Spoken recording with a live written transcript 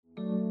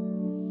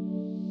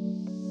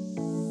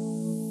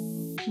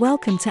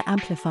Welcome to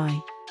Amplify,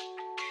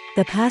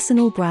 the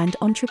personal brand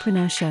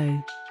entrepreneur show.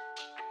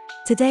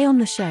 Today on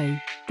the show,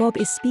 Bob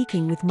is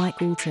speaking with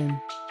Mike Allton.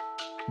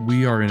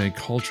 We are in a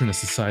culture and a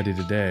society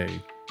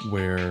today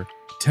where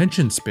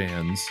attention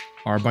spans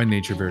are by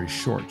nature very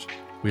short.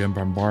 We are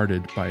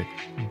bombarded by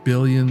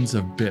billions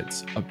of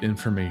bits of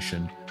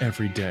information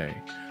every day,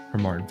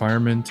 from our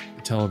environment,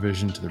 the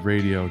television, to the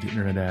radio, to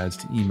internet ads,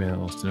 to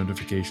emails, to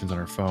notifications on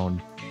our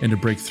phone. And to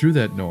break through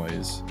that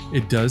noise,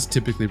 it does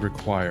typically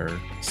require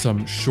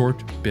some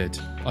short bit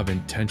of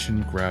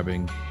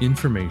attention-grabbing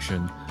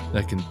information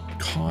that can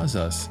cause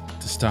us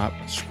to stop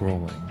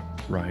scrolling,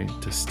 right?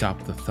 To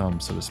stop the thumb,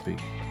 so to speak.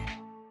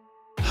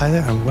 Hi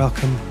there and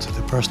welcome to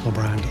the Personal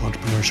Brand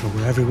Entrepreneur Show,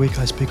 where every week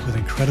I speak with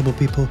incredible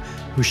people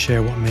who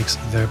share what makes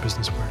their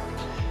business work.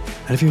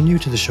 And if you're new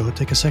to the show,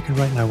 take a second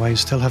right now while you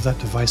still have that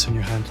device in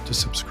your hand to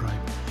subscribe.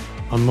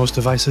 On most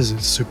devices,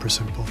 it's super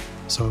simple.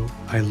 So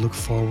I look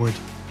forward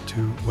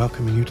to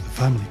welcoming you to the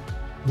family.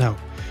 Now,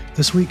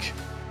 this week,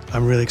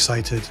 I'm really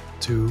excited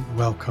to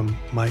welcome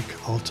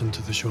Mike Allton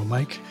to the show.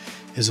 Mike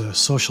is a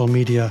social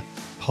media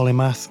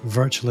polymath,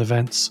 virtual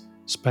events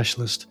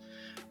specialist,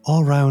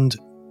 all-round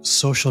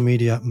social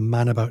media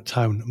man about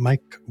town.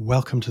 Mike,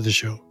 welcome to the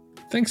show.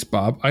 Thanks,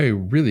 Bob. I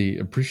really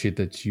appreciate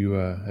that you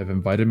have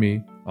invited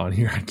me on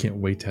here. I can't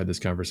wait to have this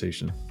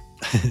conversation.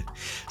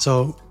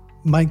 So,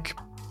 Mike,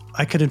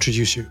 I could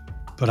introduce you,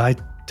 but I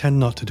tend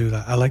not to do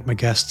that. I like my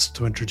guests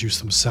to introduce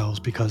themselves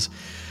because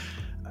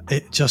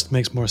it just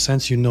makes more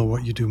sense. You know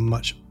what you do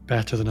much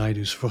better than I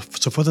do. So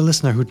for the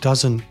listener who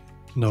doesn't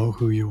know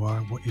who you are,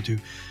 what you do,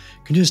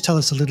 can you just tell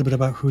us a little bit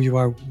about who you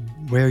are,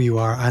 where you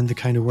are, and the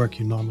kind of work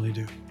you normally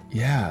do?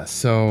 Yeah,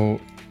 so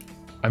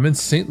I'm in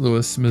St.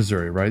 Louis,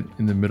 Missouri, right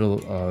in the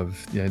middle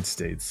of the United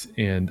States,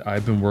 and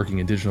I've been working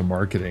in digital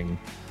marketing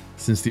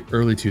since the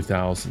early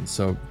 2000s,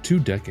 so 2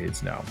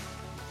 decades now.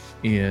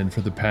 And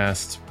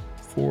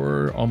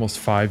for almost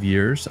 5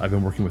 years, I've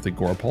been working with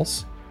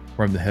Agorapulse,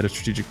 where I'm the head of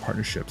strategic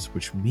partnerships,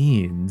 which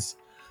means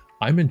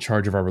I'm in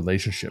charge of our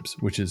relationships,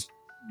 which is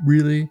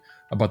really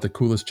about the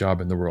coolest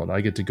job in the world.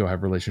 I get to go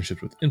have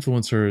relationships with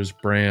influencers,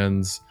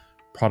 brands,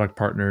 product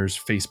partners,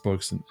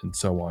 Facebooks, and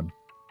so on.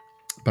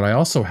 But I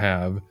also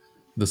have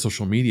the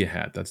social media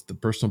hat. That's the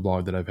personal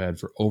blog that I've had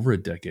for over a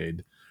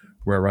decade,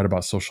 where I write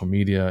about social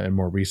media. And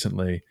more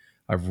recently,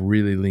 I've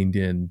really leaned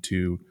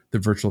into the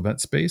virtual event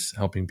space,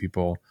 helping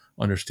people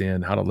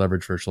understand how to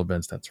leverage virtual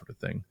events, that sort of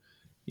thing.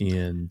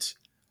 And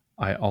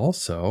I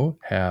also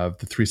have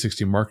the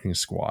 360 Marketing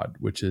Squad,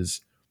 which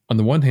is, on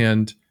the one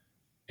hand,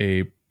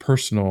 a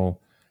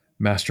personal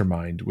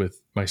mastermind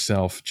with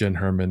myself, Jen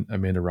Herman,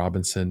 Amanda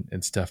Robinson,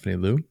 and Stephanie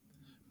Liu.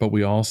 But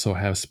we also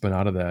have spun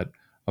out of that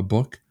a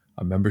book,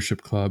 a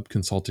membership club,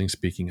 consulting,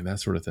 speaking, and that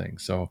sort of thing.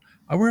 So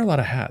I wear a lot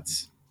of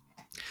hats.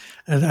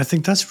 And I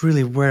think that's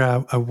really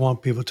where I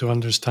want people to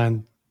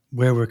understand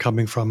where we're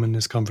coming from in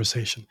this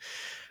conversation,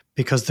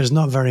 because there's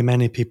not very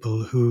many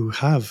people who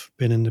have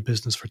been in the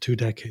business for 2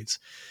 decades.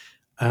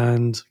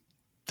 And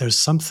there's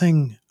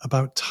something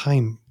about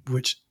time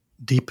which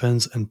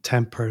deepens and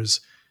tempers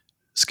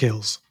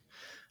skills.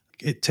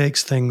 It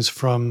takes things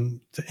from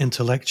the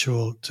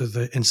intellectual to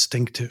the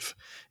instinctive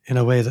in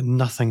a way that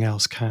nothing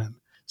else can.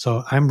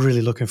 So I'm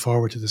really looking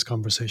forward to this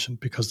conversation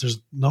because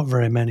there's not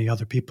very many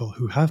other people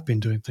who have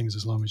been doing things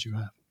as long as you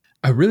have.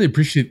 I really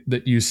appreciate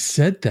that you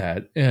said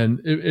that.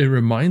 And it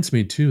reminds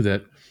me too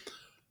that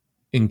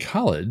in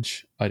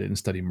college, I didn't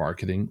study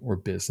marketing or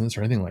business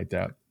or anything like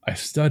that. I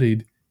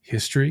studied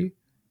history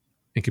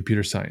and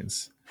computer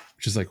science,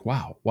 which is like,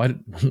 wow, why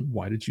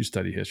did you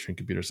study history and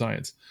computer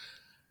science?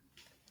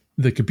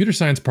 The computer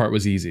science part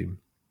was easy.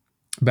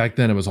 Back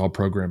then it was all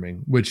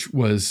programming, which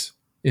was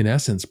in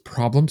essence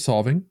problem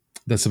solving.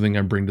 That's something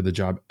I bring to the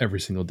job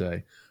every single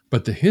day.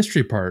 But the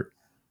history part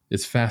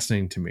is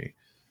fascinating to me.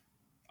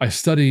 I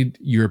studied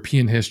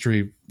European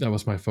history. That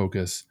was my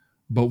focus.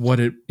 But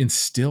what it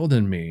instilled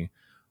in me,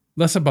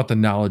 less about the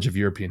knowledge of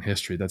European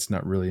history, that's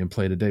not really in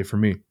play today for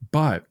me,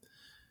 but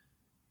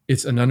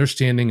it's an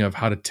understanding of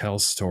how to tell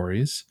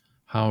stories,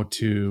 how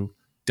to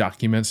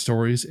document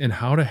stories, and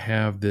how to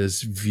have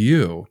this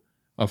view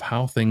of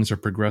how things are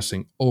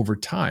progressing over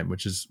time,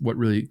 which is what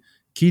really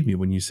keyed me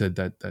when you said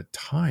that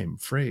time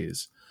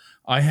phrase.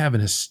 I have an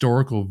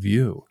historical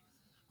view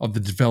of the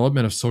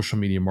development of social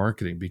media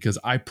marketing because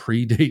I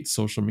predate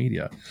social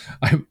media.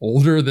 I'm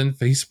older than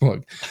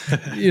Facebook,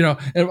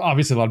 and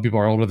obviously a lot of people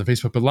are older than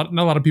Facebook, but not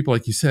a lot of people,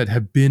 like you said,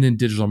 have been in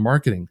digital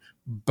marketing,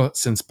 but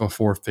since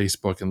before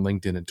Facebook and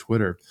LinkedIn and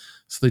Twitter.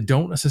 So they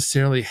don't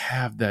necessarily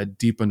have that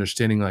deep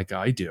understanding like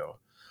I do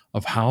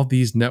of how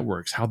these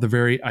networks, how the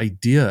very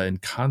idea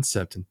and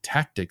concept and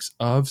tactics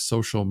of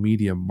social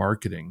media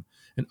marketing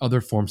and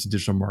other forms of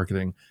digital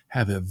marketing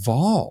have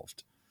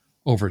evolved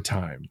over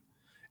time.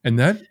 And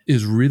that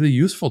is really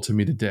useful to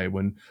me today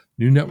when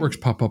new networks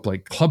pop up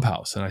like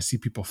Clubhouse, and I see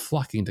people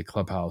flocking to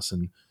Clubhouse,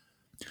 and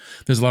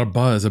there's a lot of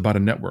buzz about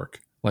a network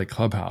like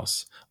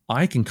Clubhouse.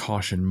 I can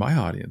caution my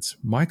audience,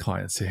 my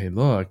clients, say, hey,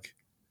 look,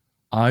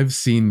 I've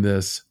seen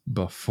this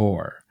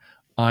before.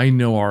 I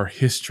know our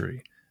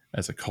history.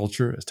 as a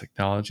culture, as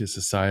technology, as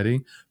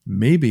society,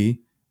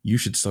 maybe you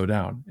should slow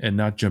down and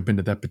not jump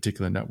into that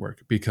particular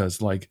network,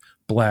 because like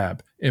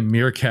Blab and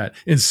Meerkat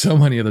and so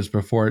many others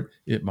before it,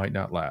 it might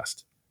not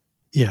last.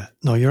 Yeah,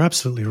 no, you're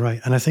absolutely right.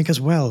 And I think as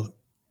well,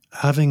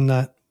 having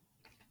that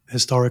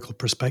historical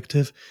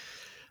perspective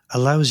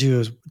allows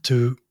you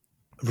to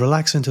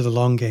relax into the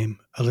long game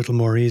a little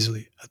more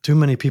easily. Too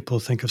many people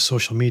think of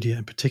social media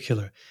in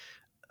particular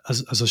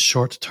as a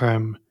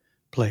short-term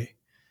play,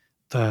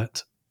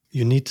 that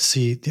you need to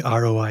see the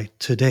ROI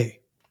today.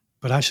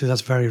 But actually,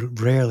 that's very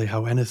rarely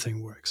how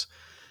anything works.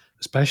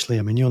 Especially,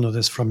 I mean, you'll know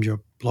this from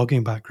your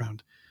blogging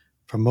background.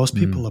 For most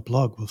people, a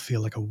blog will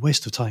feel like a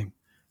waste of time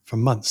for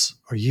months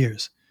or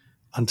years,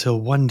 until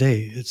one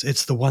day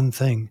it's the one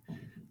thing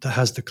that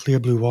has the clear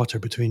blue water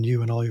between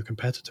you and all your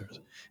competitors.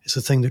 It's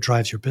the thing that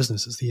drives your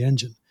business. It's the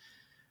engine.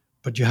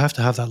 But you have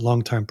to have that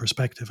long-term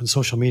perspective. And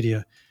social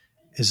media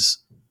is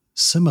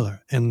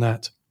similar in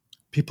that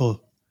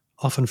people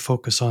often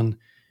focus on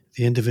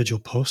the individual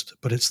post,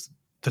 but it's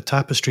the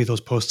tapestry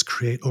those posts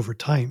create over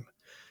time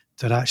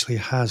that actually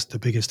has the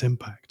biggest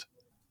impact.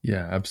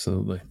 Yeah,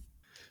 absolutely.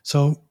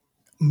 So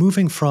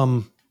moving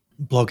from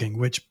blogging,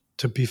 which,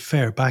 to be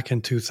fair, back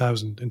in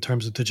 2000 in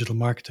terms of digital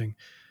marketing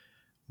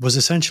was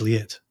essentially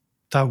it.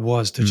 That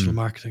was digital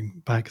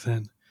marketing back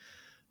then.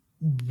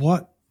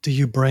 What do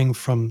you bring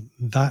from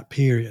that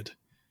period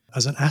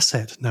as an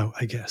asset now,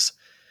 I guess,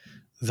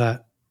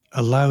 that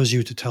allows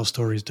you to tell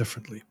stories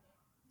differently?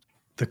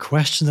 The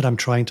question that I'm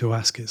trying to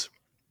ask is,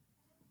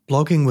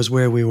 blogging was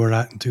where we were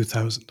at in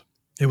 2000.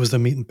 It was the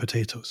meat and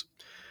potatoes.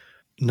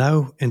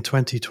 Now in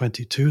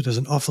 2022, there's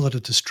an awful lot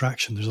of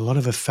distraction. There's a lot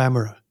of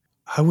ephemera.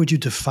 How would you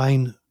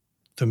define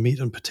the meat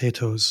and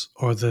potatoes,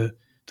 or the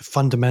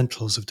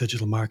fundamentals of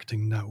digital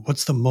marketing now?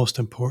 What's the most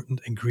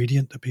important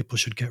ingredient that people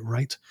should get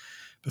right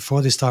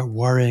before they start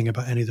worrying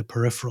about any of the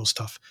peripheral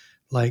stuff,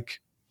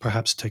 like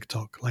perhaps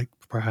TikTok, like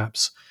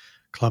perhaps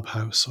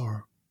Clubhouse,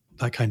 or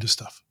that kind of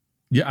stuff?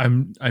 Yeah,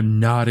 I'm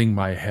nodding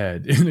my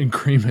head in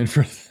agreement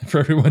for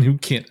everyone who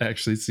can't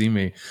actually see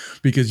me,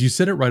 because you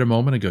said it right a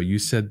moment ago. You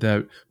said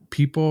that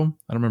people,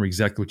 I don't remember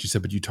exactly what you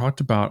said, but you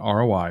talked about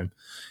ROI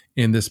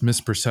and this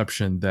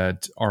misperception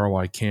that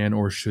ROI can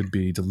or should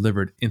be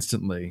delivered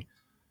instantly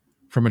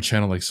from a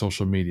channel like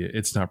social media.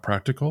 It's not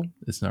practical.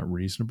 It's not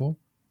reasonable.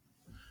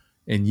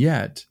 And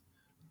yet,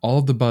 all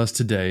of the buzz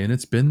today, and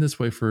it's been this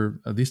way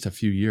for at least a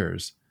few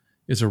years,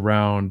 is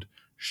around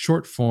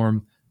short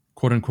form,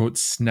 quote unquote,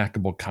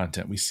 snackable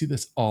content. We see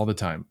this all the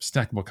time.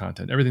 Snackable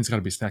content. Everything's got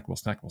to be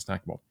snackable, snackable,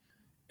 snackable.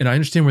 And I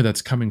understand where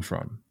that's coming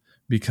from,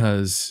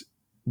 because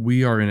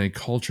we are in a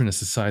culture and a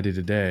society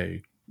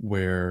today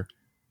where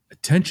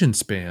attention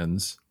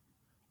spans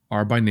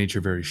are by nature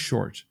very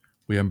short.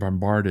 We are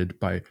bombarded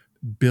by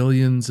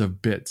billions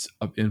of bits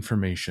of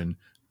information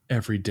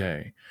every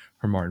day,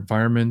 from our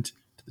environment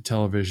to the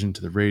television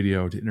to the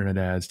radio to internet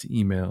ads to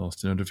emails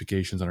to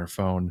notifications on our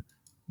phone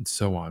and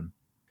so on.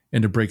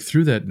 And to break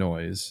through that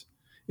noise,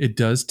 it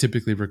does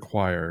typically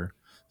require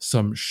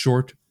some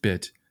short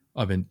bit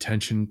of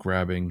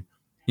intention-grabbing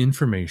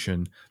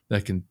information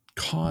that can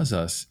cause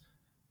us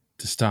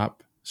to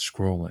stop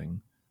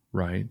scrolling,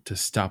 right? To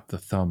stop the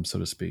thumb, so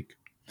to speak.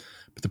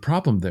 But the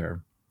problem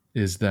there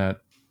is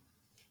that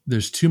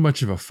there's too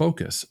much of a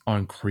focus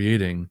on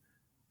creating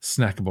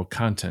snackable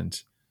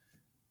content.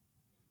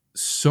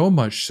 So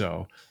much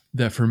so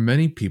that for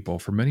many people,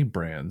 for many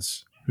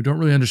brands who don't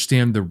really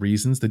understand the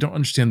reasons, they don't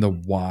understand the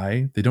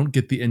why, they don't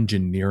get the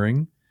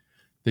engineering,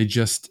 they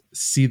just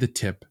see the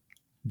tip,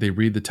 they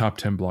read the top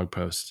 10 blog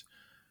posts,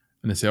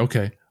 and they say,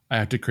 okay, I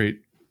have to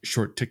create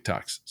short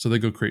TikToks. So they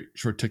go create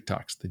short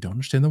TikToks. They don't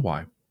understand the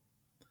why.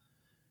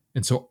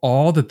 And so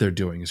all that they're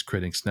doing is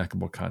creating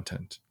snackable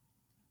content.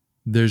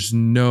 There's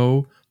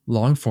no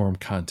long form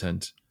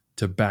content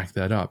to back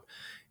that up.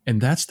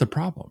 And that's the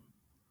problem.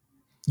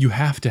 You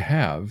have to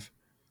have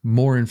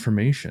more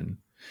information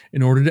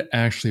in order to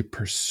actually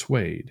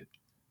persuade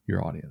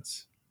your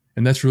audience.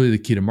 And that's really the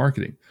key to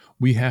marketing.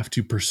 We have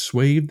to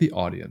persuade the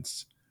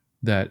audience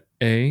that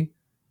A,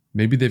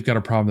 maybe they've got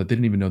a problem that they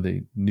didn't even know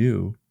they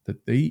knew,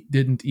 that they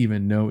didn't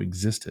even know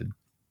existed.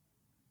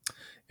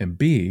 And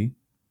B,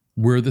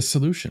 we're the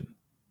solution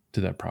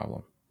to that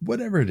problem.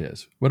 Whatever it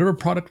is, whatever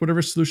product,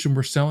 whatever solution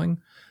we're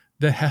selling,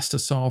 that has to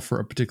solve for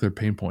a particular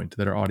pain point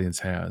that our audience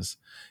has.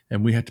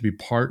 And we have to be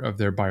part of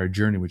their buyer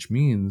journey, which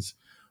means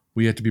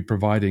we have to be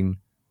providing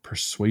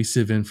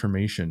persuasive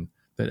information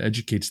that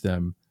educates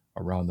them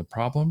around the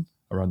problem,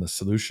 around the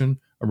solution,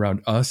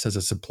 around us as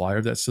a supplier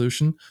of that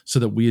solution, so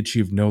that we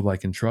achieve know,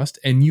 like, and trust.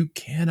 And you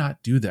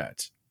cannot do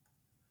that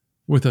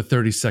with a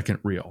 30-second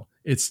reel.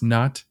 It's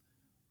not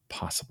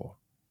possible.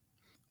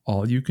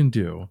 All you can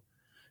do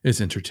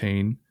is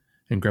entertain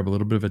and grab a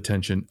little bit of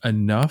attention,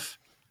 enough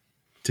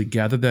to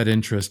gather that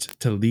interest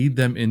to lead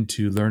them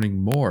into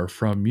learning more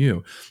from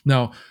you.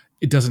 Now,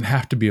 it doesn't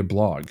have to be a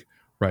blog,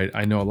 right?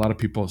 I know a lot of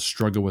people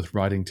struggle with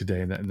writing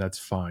today, and that's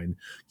fine.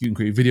 You can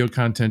create video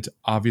content.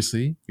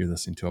 Obviously, you're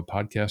listening to a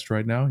podcast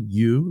right now.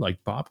 You,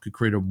 like Bob, could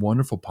create a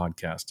wonderful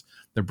podcast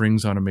that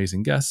brings on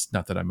amazing guests.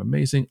 Not that I'm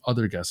amazing.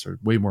 Other guests are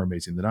way more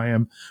amazing than I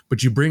am.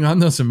 But you bring on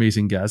those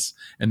amazing guests,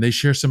 and they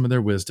share some of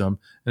their wisdom.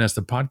 And as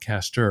the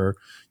podcaster,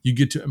 you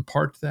get to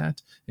impart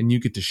that, and you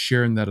get to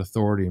share in that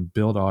authority and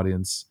build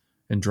audience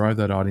and drive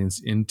that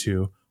audience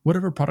into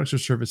whatever products or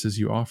services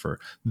you offer.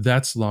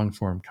 That's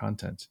long-form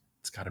content.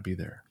 It's got to be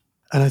there.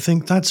 And I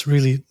think that's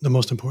really the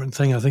most important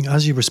thing. I think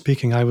as you were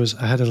speaking, I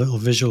had a little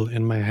visual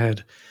in my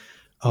head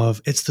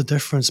of it's the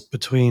difference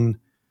between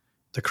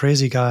the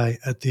crazy guy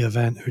at the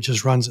event who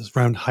just runs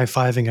around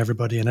high-fiving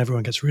everybody and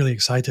everyone gets really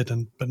excited,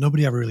 but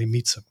nobody ever really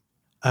meets him.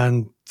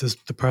 And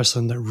the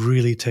person that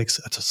really takes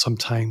some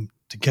time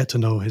to get to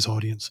know his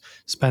audience,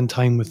 spend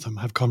time with them,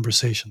 have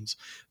conversations,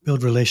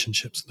 build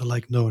relationships, the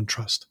like, know, and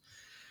trust.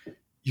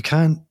 You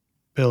can't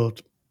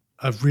build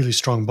a really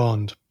strong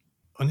bond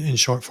in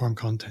short-form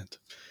content.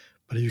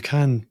 But you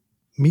can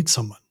meet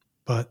someone,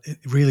 but it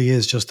really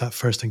is just that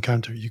first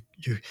encounter. You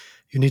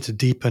need to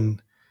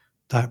deepen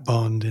that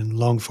bond in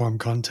long form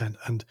content.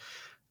 And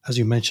as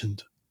you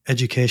mentioned,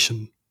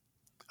 education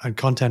and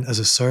content as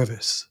a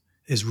service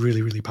is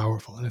really, really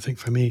powerful. And I think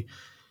for me,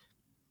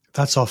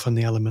 that's often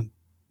the element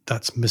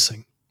that's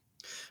missing.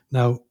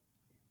 Now,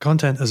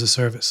 content as a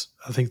service,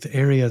 I think the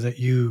area that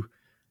you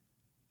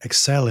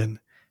excel in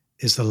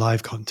is the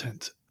live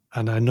content.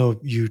 And I know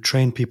you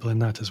train people in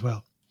that as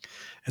well.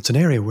 It's an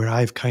area where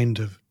I've kind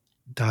of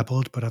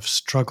dabbled, but I've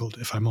struggled,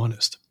 if I'm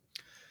honest.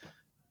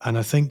 And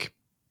I think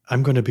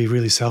I'm going to be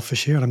really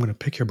selfish here, and I'm going to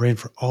pick your brain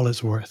for all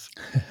it's worth.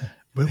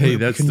 Hey,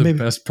 that's the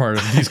best part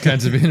of these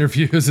kinds of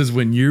interviews is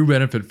when you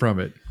benefit from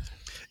it.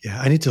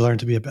 Yeah, I need to learn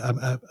to be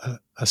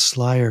a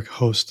slyer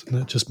host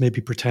that just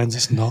maybe pretends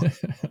it's not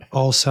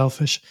all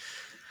selfish,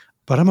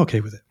 but I'm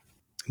okay with it.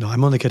 No,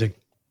 I'm only kidding.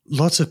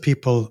 Lots of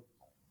people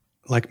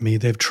like me,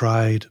 they've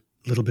tried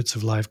little bits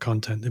of live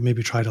content. They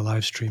maybe tried a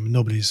live stream.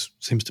 Nobody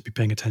seems to be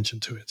paying attention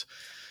to it.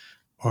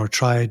 Or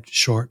tried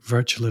short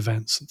virtual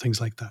events and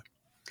things like that.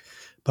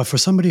 But for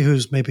somebody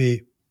who's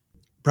maybe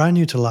brand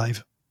new to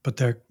live, but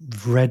they're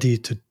ready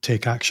to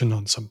take action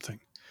on something,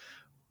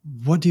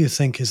 what do you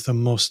think is the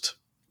most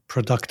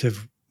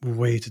productive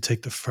way to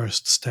take the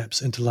first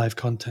steps into live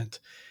content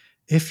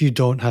if you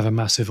don't have a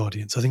massive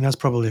audience? I think that's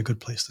probably a good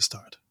place to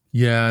start.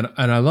 Yeah,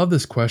 and I love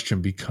this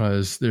question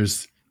because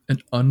there's an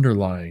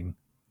underlying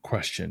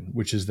question,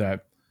 which is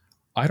that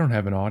I don't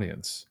have an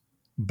audience,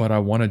 but I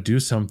want to do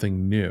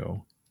something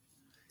new.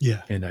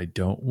 Yeah. And I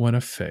don't want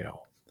to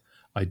fail.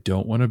 I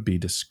don't want to be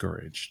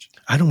discouraged.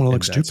 I don't want to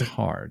look stupid. That's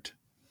hard.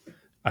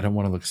 I don't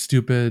want to look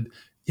stupid.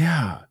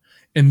 Yeah.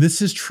 And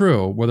this is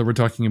true, whether we're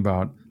talking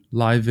about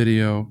live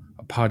video,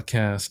 a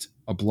podcast,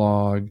 a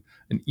blog,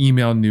 an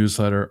email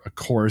newsletter, a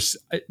course.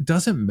 It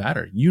doesn't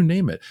matter. You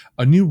name it.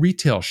 A new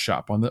retail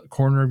shop on the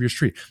corner of your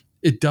street.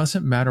 It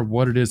doesn't matter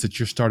what it is that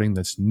you're starting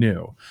that's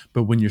new.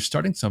 But when you're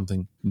starting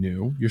something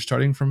new, you're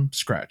starting from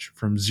scratch,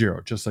 from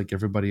zero, just like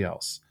everybody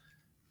else.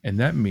 And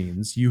that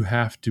means you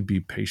have to be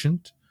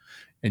patient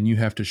and you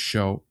have to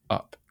show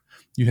up.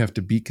 You have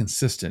to be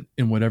consistent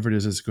in whatever it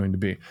is it's going to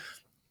be.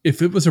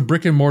 If it was a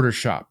brick and mortar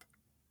shop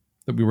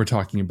that we were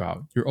talking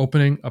about, you're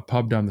opening a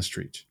pub down the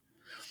street.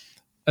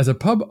 As a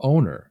pub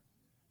owner,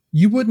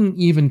 you wouldn't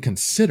even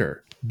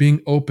consider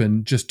being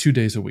open just 2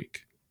 days a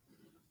week.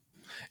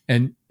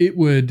 And it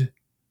would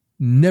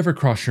never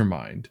cross your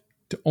mind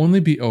to only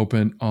be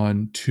open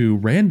on 2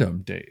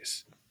 random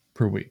days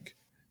per week,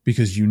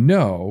 because you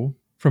know,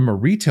 from a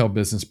retail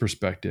business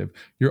perspective,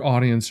 your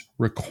audience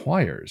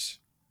requires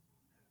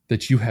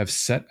that you have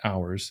set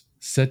hours,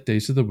 set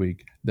days of the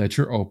week that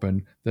you're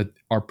open that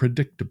are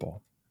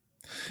predictable.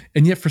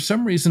 And yet, for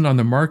some reason, on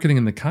the marketing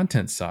and the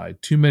content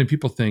side, too many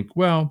people think,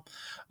 well,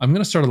 I'm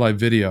going to start a live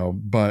video,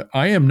 but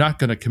I am not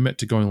going to commit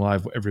to going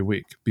live every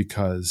week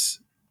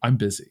because I'm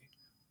busy,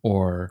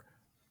 or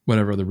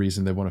whatever the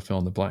reason they want to fill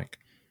in the blank.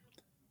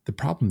 The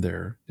problem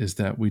there is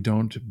that we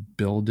don't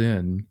build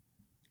in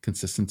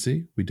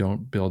consistency. We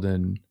don't build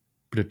in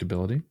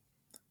predictability.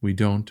 We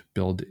don't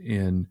build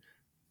in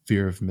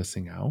fear of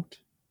missing out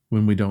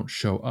when we don't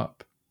show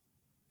up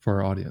for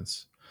our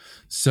audience.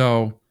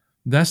 So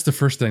that's the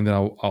first thing that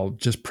I'll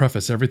just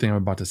preface everything I'm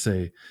about to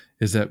say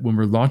is that when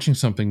we're launching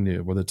something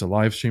new, whether it's a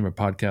live stream, a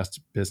podcast,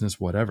 business,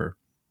 whatever,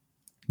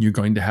 you're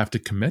going to have to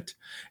commit,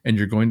 and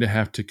you're going to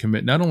have to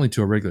commit not only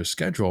to a regular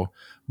schedule,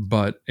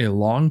 but a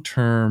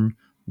long-term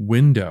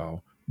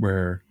window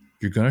where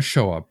you're going to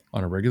show up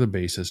on a regular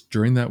basis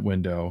during that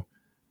window,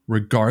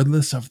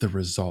 regardless of the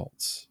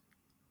results.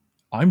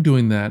 I'm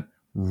doing that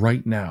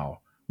right now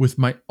with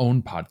my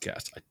own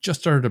podcast. I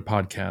just started a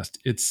podcast.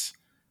 It's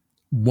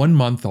 1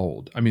 month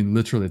old. I mean,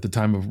 literally at the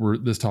time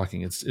of this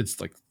talking, it's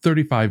like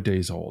 35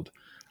 days old.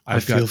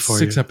 I've got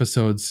 6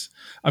 episodes.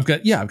 I've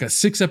got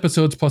 6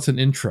 episodes plus an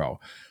intro.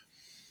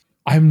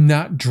 I'm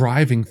not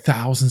driving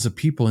thousands of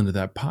people into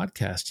that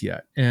podcast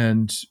yet.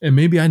 And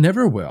maybe I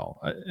never will.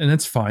 And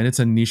that's fine. It's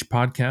a niche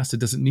podcast.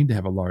 It doesn't need to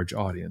have a large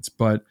audience,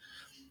 but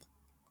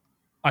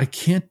I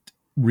can't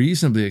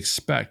reasonably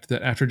expect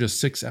that after just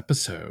 6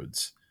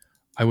 episodes,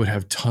 I would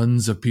have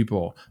tons of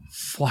people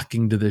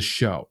flocking to this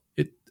show.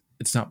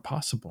 It's not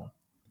possible.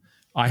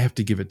 I have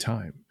to give it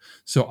time.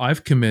 So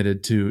I've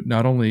committed to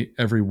not only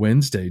every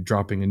Wednesday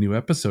dropping a new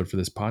episode for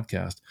this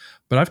podcast,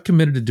 but I've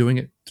committed to doing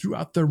it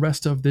throughout the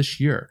rest of this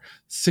year.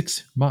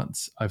 6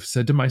 months. I've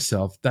said to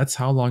myself, that's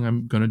how long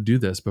I'm going to do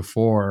this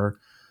before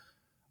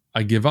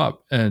I give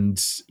up.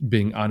 And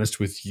being honest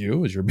with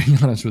you, as you're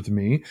being honest with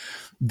me,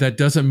 that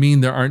doesn't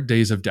mean there aren't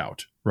days of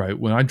doubt, right?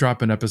 When I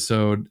drop an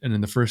episode and in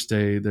the first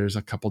day, there's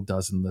a couple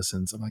dozen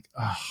listens, I'm like,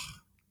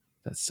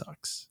 that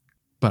sucks.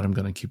 But I'm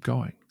going to keep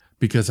going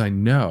because I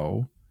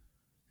know,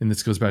 and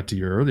this goes back to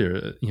your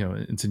earlier,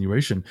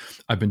 insinuation,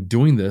 I've been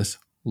doing this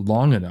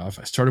long enough.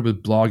 I started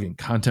with blogging,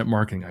 content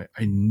marketing.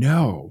 I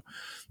know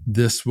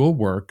this will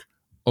work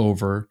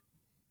over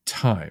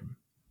time.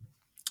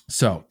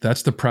 So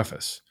that's the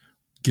preface.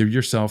 Give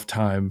yourself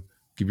time,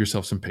 give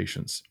yourself some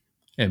patience,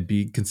 and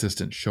be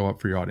consistent. Show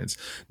up for your audience.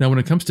 Now, when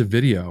it comes to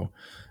video,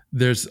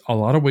 there's a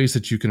lot of ways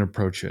that you can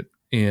approach it.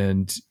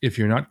 And if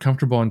you're not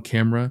comfortable on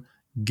camera,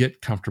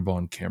 get comfortable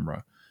on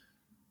camera.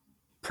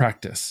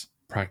 Practice,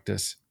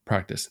 practice,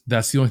 practice.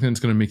 That's the only thing that's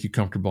going to make you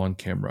comfortable on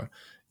camera.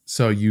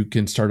 So you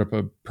can start up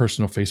a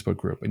personal Facebook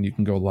group and you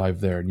can go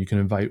live there, and you can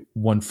invite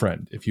one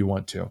friend if you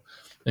want to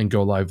and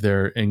go live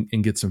there and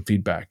get some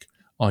feedback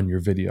on your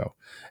video.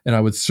 And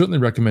I would certainly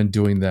recommend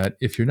doing that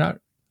if you're not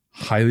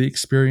highly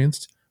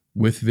experienced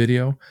with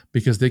video,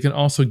 because they can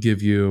also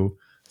give you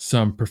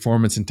some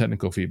performance and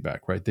technical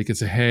feedback, right? They could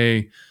say,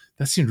 hey,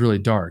 that seemed really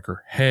dark,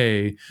 or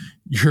hey,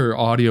 your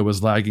audio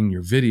was lagging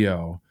your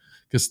video.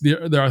 Because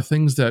there are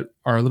things that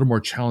are a little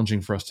more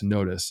challenging for us to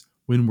notice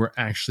when we're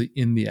actually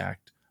in the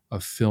act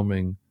of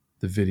filming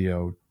the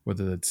video,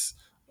 whether it's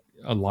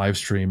a live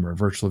stream or a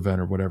virtual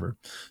event or whatever.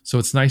 So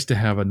it's nice to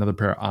have another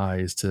pair of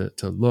eyes to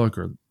look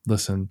or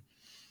listen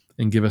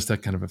and give us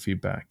that kind of a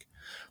feedback.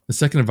 The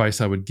second advice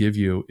I would give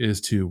you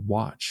is to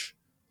watch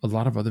a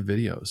lot of other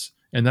videos.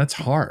 And that's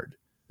hard.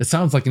 It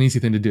sounds like an easy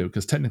thing to do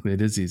because technically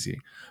it is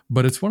easy,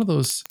 but it's one of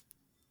those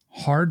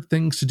hard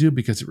things to do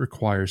because it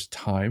requires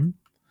time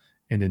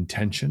and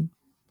intention.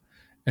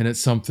 And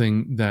it's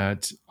something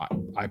that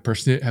I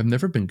personally have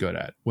never been good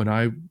at. When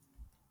I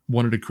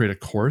wanted to create a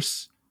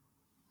course,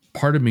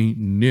 part of me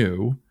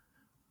knew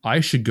I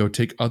should go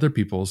take other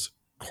people's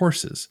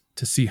courses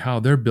to see how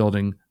they're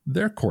building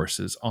their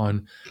courses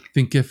on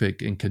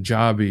Thinkific and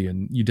Kajabi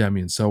and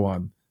Udemy and so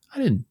on. I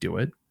didn't do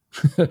it.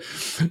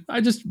 I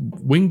just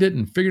winged it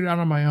and figured it out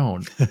on my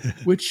own,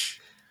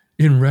 which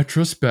in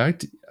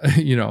retrospect,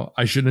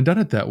 I shouldn't have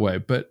done it that way.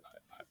 But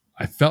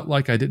I felt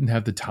like I didn't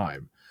have the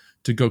time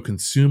to go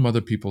consume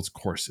other people's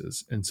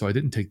courses. And so I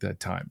didn't take that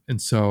time.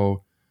 And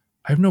so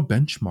I have no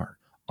benchmark.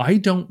 I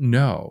don't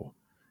know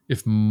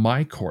if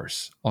my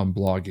course on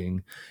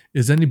blogging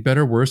is any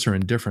better, worse, or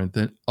indifferent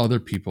than other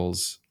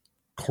people's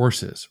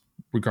courses,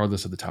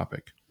 regardless of the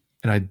topic.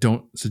 And I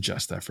don't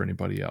suggest that for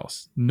anybody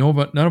else.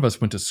 None of us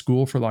went to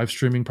school for live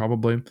streaming,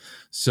 probably.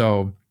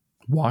 So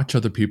watch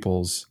other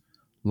people's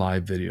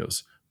live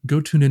videos. Go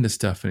tune into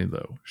Stephanie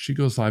Liu. She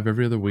goes live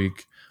every other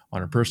week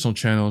on her personal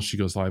channel. She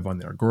goes live on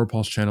the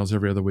Agorapulse channels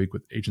every other week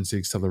with Agency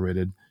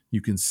Accelerated. You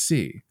can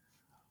see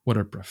what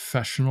a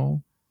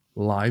professional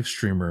live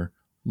streamer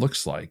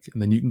looks like.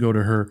 And then you can go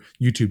to her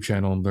YouTube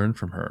channel and learn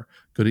from her.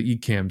 Go to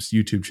Ecamp's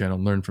YouTube channel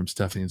and learn from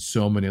Stephanie and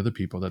so many other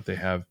people that they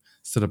have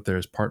set up there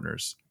as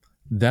partners.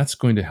 That's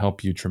going to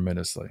help you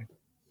tremendously.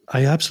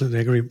 I absolutely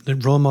agree. The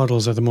role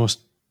models are the most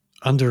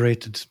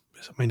underrated.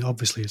 I mean,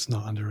 obviously it's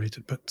not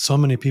underrated, but so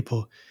many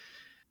people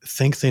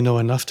think they know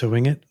enough to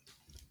wing it.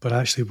 But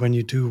actually, when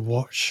you do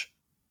watch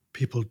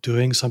people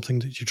doing something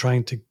that you're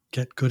trying to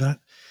get good at,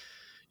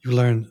 you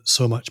learn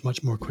so much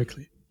more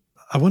quickly.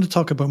 I want to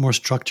talk about more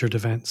structured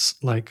events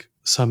like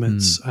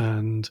summits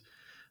and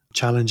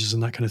challenges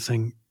and that kind of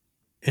thing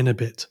in a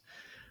bit.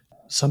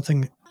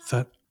 Something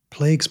that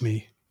plagues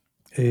me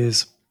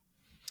is,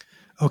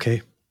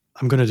 okay,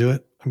 I'm going to do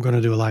it. I'm going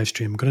to do a live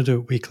stream. I'm going to do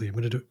it weekly. I'm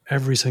going to do it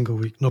every single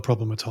week. No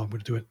problem at all. I'm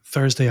going to do it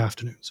Thursday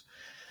afternoons.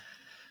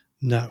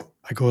 Now,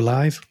 I go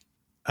live,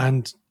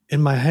 and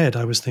in my head,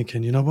 I was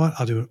thinking, you know what?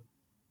 I'll do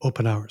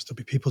open hours. There'll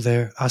be people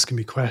there asking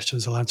me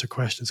questions. I'll answer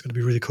questions. It's going to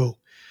be really cool.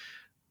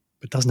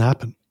 But it doesn't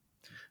happen.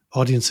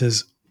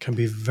 Audiences can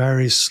be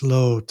very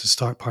slow to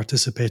start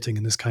participating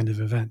in this kind of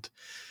event.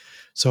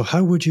 So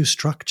how would you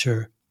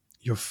structure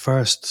your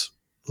first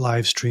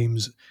live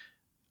streams,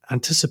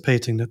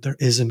 anticipating that there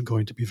isn't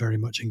going to be very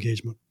much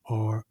engagement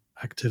or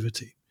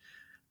activity?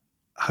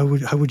 How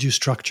would you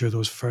structure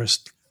those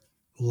first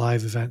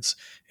live events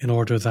in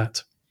order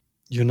that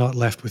you're not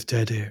left with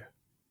dead air?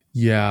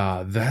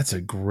 Yeah, that's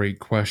a great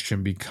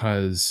question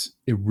because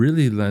it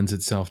really lends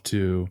itself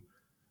to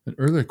an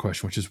earlier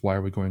question, which is why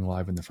are we going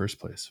live in the first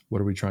place?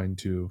 What are we trying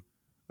to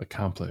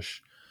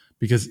accomplish?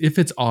 Because if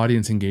it's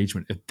audience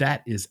engagement, if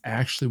that is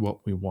actually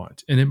what we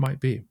want, and it might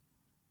be,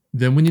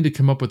 then we need to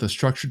come up with a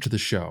structure to the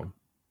show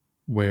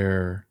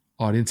where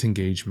audience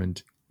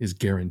engagement is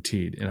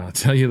guaranteed. And I'll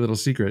tell you a little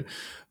secret.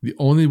 The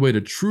only way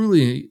to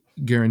truly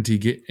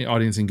guarantee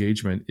audience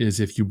engagement is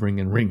if you bring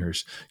in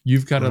ringers.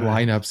 You've got to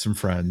line up some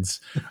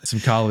friends, some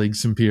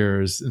colleagues, some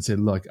peers, and say,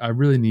 look, I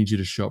really need you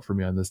to show up for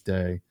me on this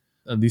day,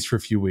 at least for a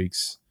few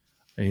weeks,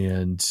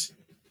 and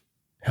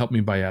help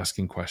me by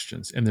asking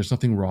questions. And there's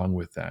nothing wrong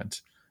with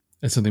that.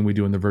 It's something we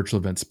do in the virtual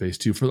event space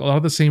too, for a lot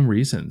of the same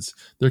reasons.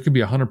 There could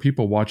be 100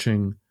 people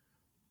watching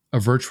a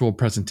virtual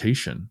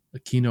presentation, a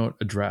keynote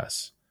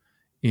address,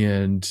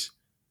 and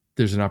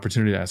there's an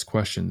opportunity to ask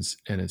questions,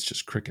 and it's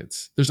just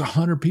crickets. There's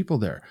 100 people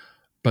there,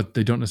 but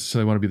they don't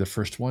necessarily want to be the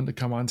first one to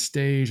come on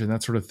stage and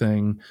that sort of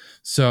thing.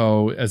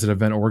 So as an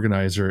event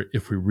organizer,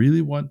 if we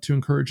really want to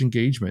encourage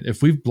engagement,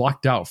 if we've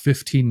blocked out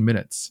 15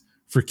 minutes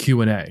for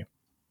Q&A,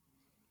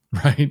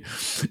 right?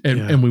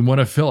 And we want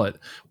to fill it,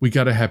 we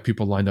got to have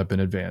people lined up in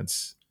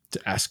advance to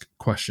ask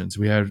questions.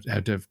 We had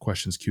to have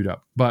questions queued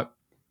up. But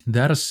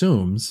that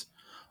assumes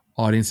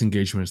audience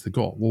engagement is the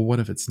goal. Well,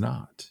 what if it's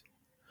not?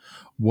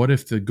 What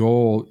if the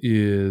goal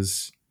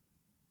is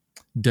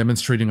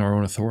demonstrating our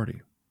own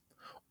authority?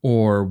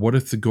 Or what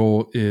if the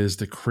goal is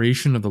the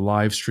creation of the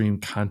live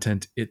stream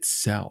content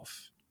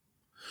itself?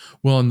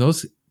 Well, in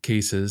those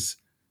cases,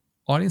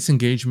 audience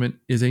engagement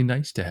is a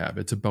nice to have.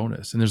 It's a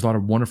bonus. And there's a lot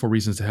of wonderful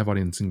reasons to have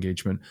audience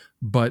engagement,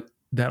 but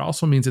that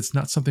also means it's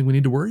not something we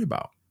need to worry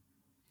about.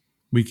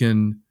 We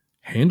can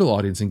handle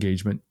audience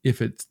engagement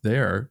if it's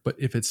there, but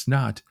if it's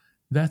not,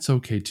 that's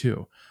okay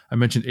too. I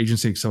mentioned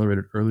Agency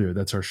Accelerated earlier.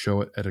 That's our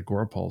show at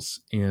Agorapulse,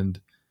 and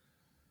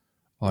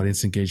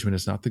audience engagement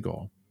is not the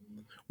goal.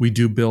 We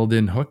do build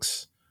in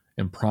hooks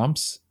and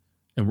prompts,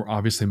 and we're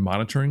obviously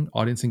monitoring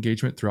audience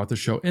engagement throughout the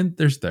show. And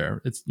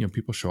it's,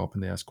 people show up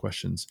and they ask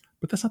questions,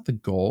 but that's not the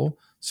goal.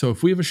 So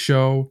if we have a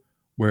show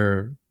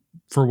where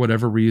for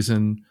whatever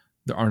reason,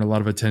 there aren't a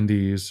lot of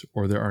attendees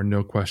or there are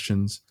no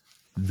questions,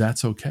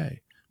 that's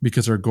okay,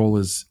 because our goal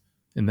is,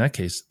 in that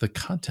case, the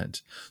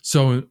content.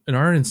 So in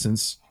our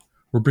instance,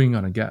 we're bringing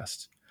on a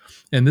guest.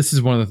 And this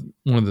is one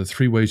of the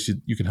three ways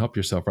you can help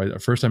yourself,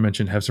 right? First, I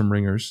mentioned have some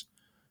ringers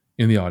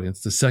in the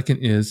audience. The second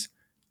is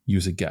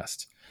use a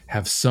guest.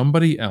 Have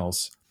somebody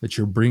else that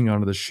you're bringing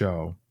onto the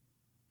show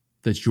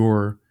that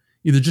you're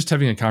either just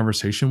having a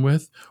conversation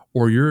with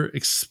or you're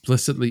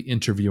explicitly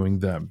interviewing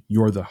them.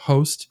 You're the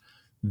host.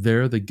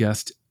 They're the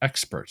guest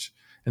expert.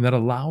 And that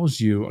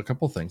allows you a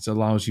couple of things. It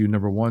allows you,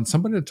 number one,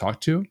 somebody to talk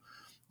to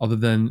other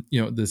than,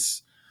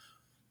 this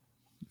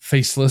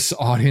faceless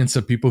audience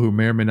of people who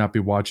may or may not be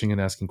watching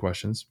and asking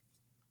questions.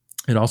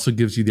 It also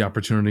gives you the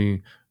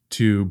opportunity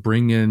to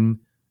bring in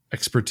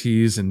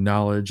expertise and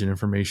knowledge and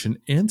information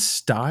and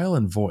style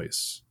and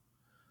voice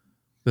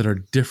that are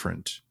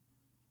different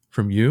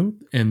from you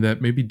and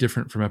that may be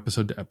different from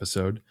episode to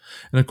episode.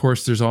 And of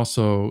course, there's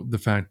also the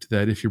fact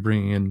that if you're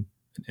bringing in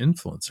an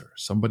influencer,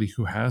 somebody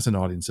who has an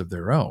audience of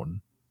their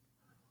own,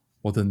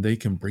 well, then they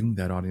can bring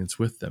that audience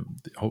with them.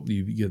 Hopefully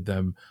you give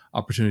them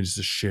opportunities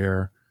to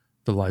share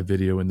the live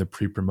video in the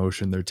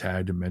pre-promotion. They're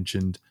tagged and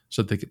mentioned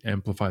so that they can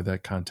amplify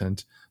that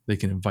content. They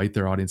can invite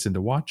their audience in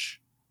to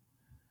watch.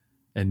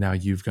 And now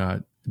you've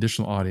got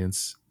additional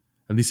audience,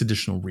 at least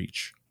additional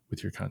reach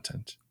with your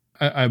content.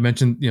 I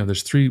mentioned,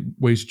 there's three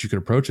ways that you could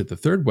approach it. The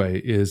third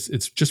way is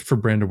it's just for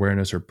brand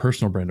awareness or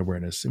personal brand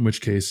awareness, in which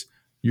case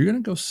you're going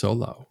to go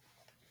solo.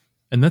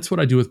 And that's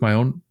what I do with my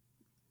own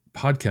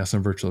podcast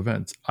and virtual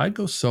events. I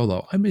go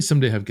solo. I may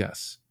someday have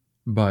guests,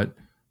 but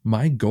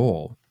my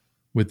goal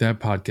with that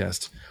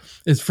podcast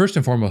is first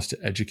and foremost to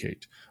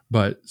educate.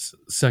 But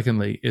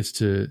secondly, it's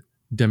to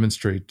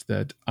demonstrate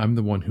that I'm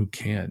the one who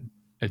can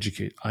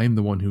educate. I'm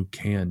the one who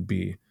can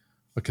be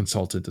a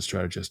consultant, a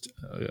strategist,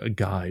 a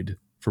guide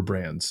for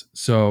brands.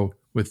 So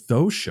with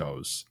those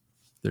shows,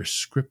 they're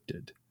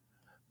scripted.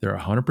 They're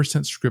 100%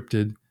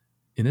 scripted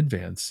in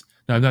advance.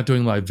 Now, I'm not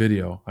doing live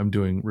video. I'm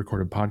doing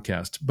recorded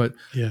podcast, but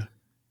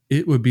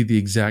it would be the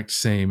exact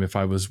same if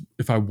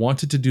I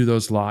wanted to do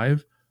those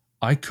live,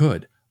 I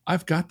could.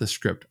 I've got the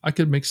script. I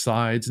could make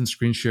slides and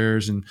screen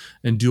shares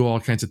and do all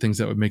kinds of things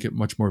that would make it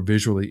much more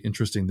visually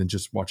interesting than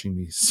just watching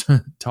me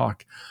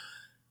talk.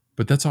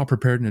 But that's all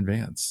prepared in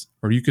advance.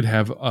 Or you could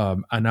have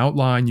an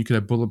outline, you could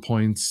have bullet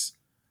points,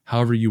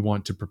 however you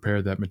want to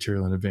prepare that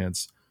material in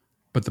advance.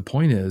 But the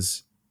point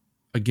is,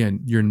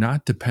 again, you're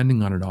not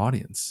depending on an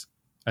audience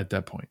at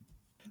that point.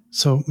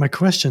 So my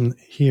question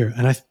here,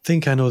 and I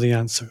think I know the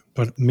answer,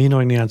 but me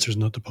knowing the answer is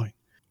not the point.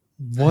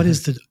 What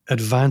is the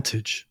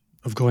advantage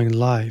of going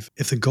live?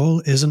 If the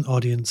goal isn't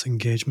audience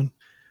engagement,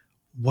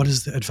 what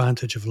is the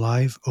advantage of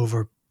live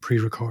over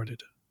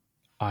pre-recorded?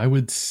 I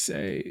would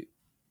say,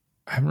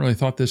 I haven't really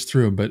thought this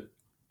through, but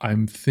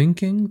I'm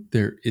thinking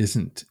there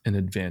isn't an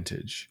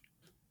advantage.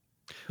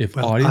 If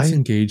audience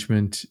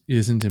engagement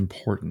isn't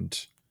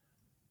important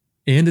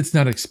and it's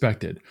not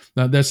expected.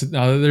 Now there's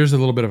a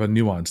little bit of a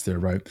nuance there,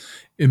 right?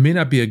 It may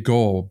not be a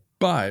goal,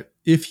 but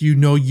if you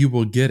know you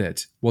will get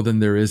it, well, then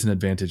there is an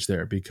advantage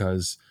there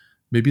because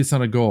maybe it's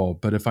not a goal,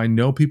 but if I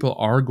know people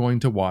are going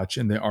to watch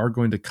and they are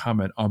going to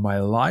comment on my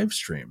live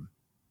stream,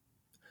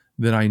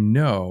 then I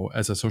know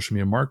as a social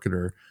media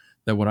marketer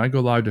that when I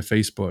go live to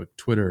Facebook,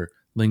 Twitter,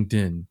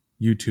 LinkedIn,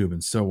 YouTube,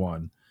 and so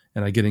on,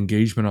 and I get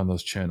engagement on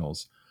those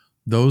channels,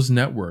 those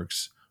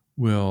networks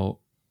will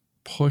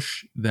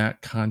push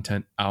that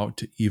content out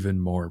to even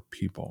more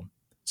people.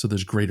 So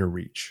there's greater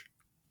reach.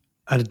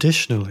 And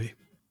additionally,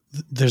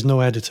 there's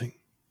no editing,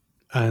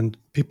 and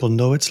people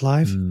know it's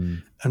live.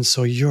 And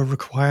so your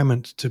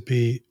requirement to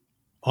be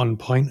on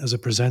point as a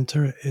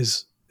presenter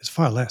is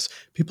far less.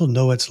 People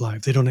know it's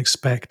live. They don't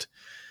expect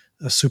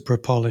a super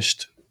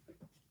polished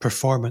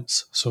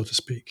performance, so to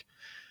speak.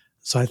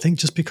 So I think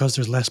just because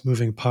there's less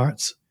moving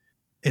parts,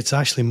 it's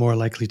actually more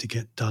likely to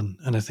get done.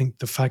 And I think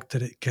the fact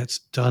that it gets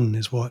done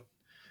is what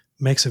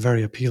makes it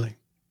very appealing.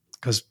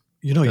 Because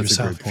you know That's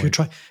yourself,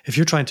 if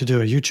you're trying to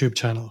do a YouTube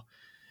channel,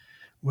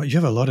 well, you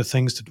have a lot of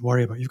things to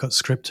worry about. You've got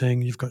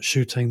scripting, you've got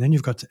shooting, then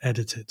you've got to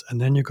edit it,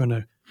 and then you're going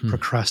to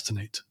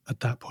procrastinate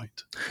at that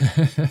point.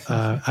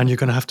 And you're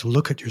going to have to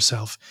look at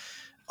yourself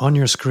on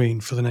your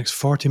screen for the next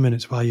 40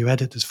 minutes while you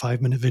edit this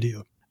 5-minute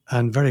video.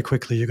 And very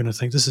quickly, you're going to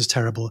think, this is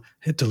terrible,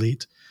 hit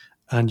delete,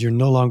 and you're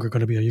no longer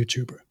going to be a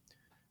YouTuber.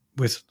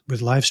 With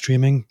live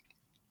streaming,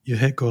 you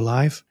hit go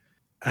live,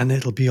 and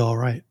it'll be all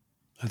right.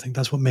 I think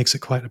that's what makes it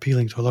quite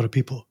appealing to a lot of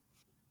people.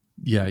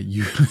 Yeah,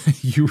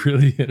 you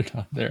really hit it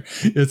on there.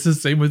 It's the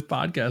same with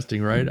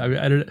podcasting, right?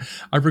 I mean,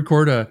 I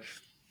record a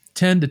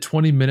 10 to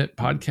 20 minute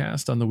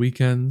podcast on the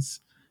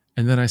weekends,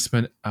 and then I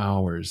spend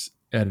hours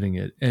editing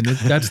it. And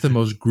that's the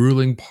most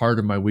grueling part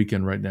of my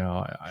weekend right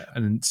now.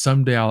 And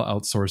someday I'll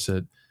outsource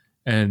it,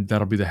 and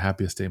that'll be the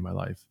happiest day of my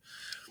life.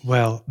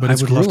 Well, but I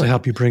would love to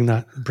help you bring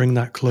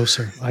that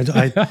closer.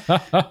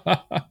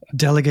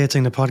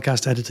 Delegating the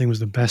podcast editing was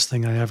the best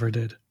thing I ever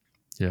did.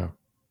 Yeah.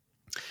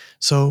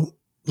 So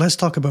let's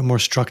talk about more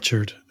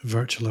structured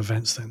virtual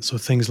events then. So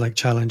things like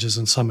challenges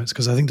and summits,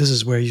 because I think this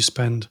is where you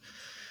spend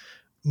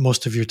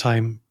most of your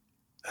time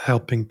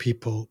helping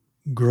people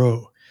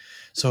grow.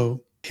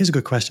 So here's a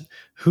good question.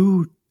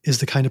 Who is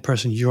the kind of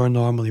person you're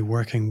normally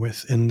working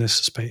with in this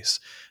space?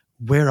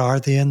 Where are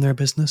they in their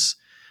business?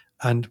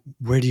 And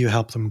where do you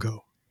help them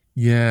go?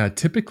 Yeah,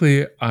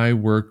 typically I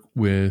work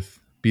with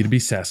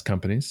B2B SaaS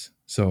companies.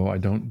 So I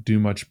don't do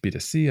much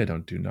B2C. I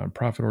don't do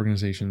nonprofit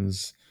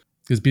organizations,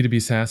 because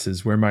B2B SaaS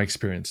is where my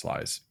experience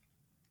lies.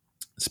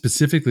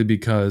 Specifically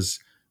because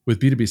with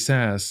B2B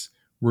SaaS,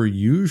 we're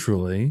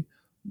usually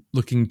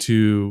looking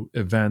to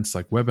events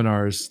like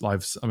webinars,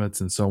 live summits,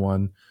 and so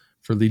on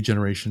for lead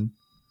generation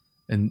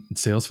and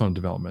sales funnel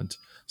development.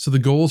 So the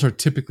goals are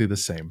typically the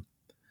same.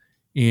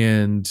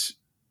 And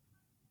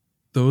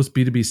those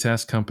B2B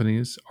SaaS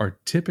companies are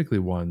typically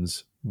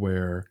ones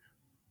where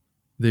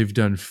they've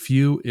done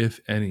few, if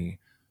any,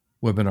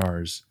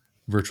 webinars,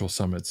 virtual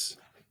summits,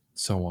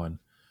 so on.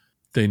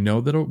 They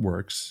know that it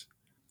works,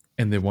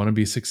 and they want to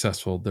be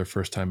successful their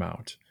first time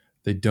out.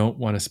 They don't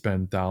want to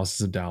spend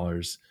thousands of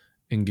dollars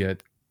and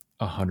get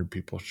 100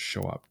 people to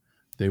show up.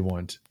 They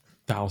want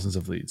thousands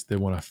of leads. They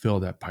want to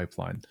fill that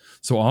pipeline.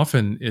 So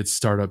often it's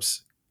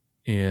startups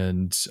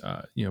and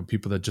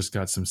people that just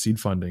got some seed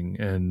funding,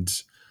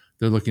 and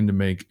they're looking to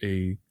make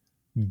a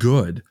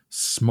good,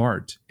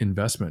 smart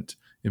investment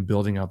in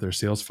building out their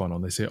sales funnel.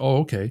 And they say, oh,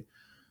 okay,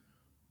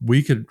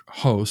 we could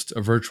host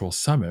a virtual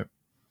summit,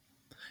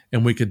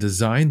 and we could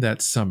design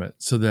that summit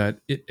so that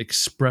it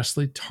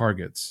expressly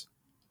targets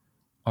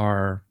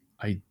our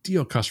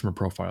ideal customer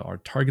profile, our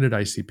targeted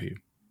ICP.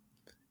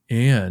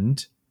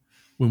 And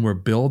when we're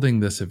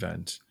building this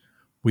event,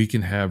 we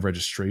can have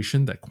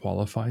registration that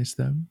qualifies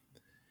them,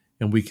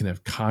 and we can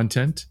have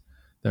content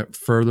that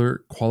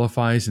further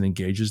qualifies and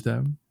engages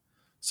them.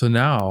 So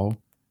now,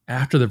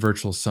 after the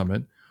virtual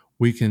summit,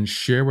 we can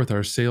share with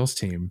our sales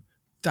team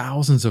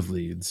thousands of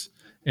leads,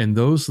 and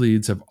those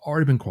leads have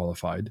already been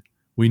qualified.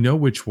 We know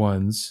which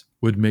ones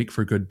would make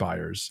for good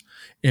buyers,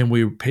 and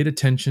we paid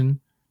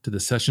attention to the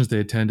sessions they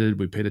attended.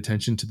 We paid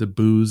attention to the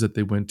booths that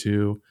they went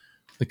to,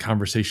 the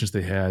conversations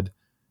they had.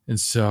 And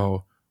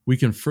so we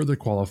can further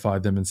qualify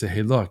them and say,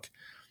 hey, look,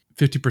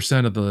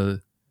 50% of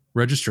the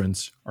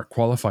registrants are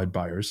qualified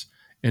buyers.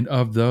 And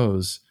of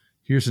those,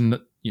 here's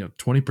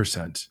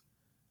 20%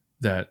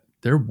 that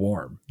they're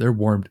warm. They're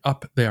warmed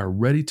up. They are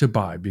ready to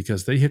buy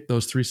because they hit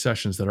those 3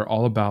 sessions that are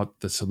all about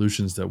the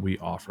solutions that we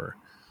offer.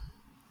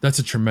 That's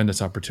a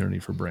tremendous opportunity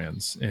for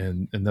brands.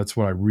 And that's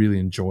what I really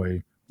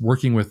enjoy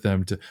working with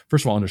them to,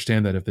 first of all,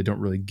 understand that if they don't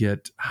really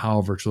get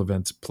how virtual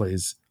events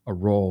plays a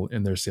role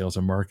in their sales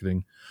and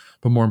marketing,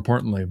 but more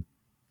importantly,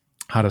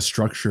 how to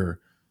structure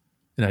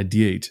and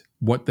ideate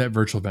what that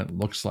virtual event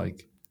looks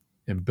like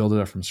and build it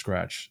up from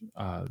scratch.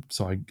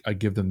 So I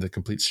give them the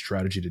complete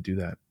strategy to do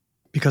that.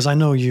 Because I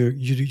know you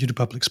do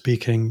public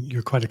speaking,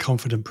 you're quite a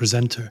confident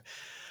presenter.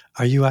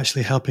 Are you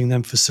actually helping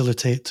them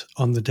facilitate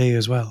on the day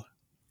as well?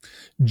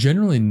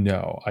 Generally,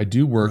 no. I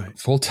do work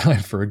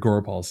full-time for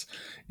Agorapulse.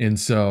 And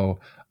so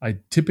I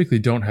typically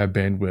don't have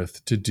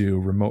bandwidth to do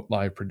remote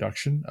live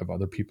production of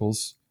other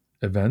people's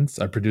events.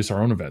 I produce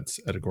our own events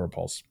at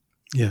Agorapulse.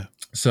 Yeah.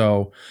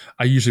 So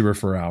I usually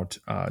refer out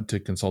to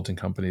consulting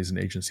companies and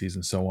agencies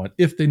and so on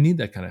if they need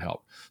that kind of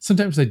help.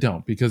 Sometimes they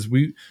don't, because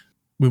when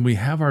we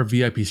have our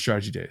VIP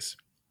strategy days,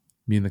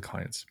 me and the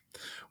clients,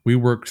 we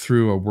work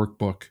through a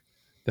workbook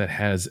that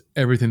has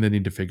everything they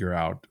need to figure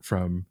out,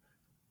 from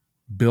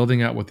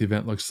building out what the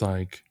event looks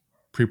like,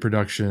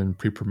 pre-production,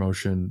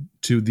 pre-promotion,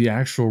 to the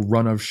actual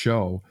run of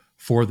show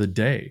for the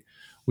day.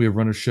 We have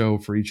run of show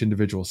for each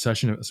individual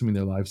session, assuming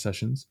they're live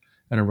sessions,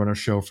 and a run of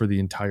show for the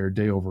entire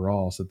day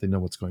overall so that they know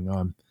what's going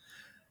on.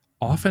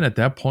 Often at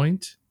that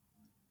point,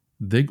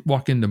 they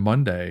walk into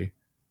Monday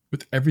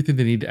with everything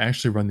they need to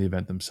actually run the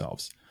event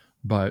themselves.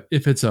 But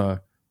if it's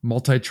a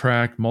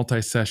multi-track,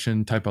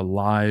 multi-session type of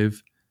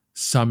live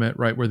summit,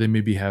 right, where they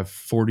maybe have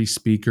 40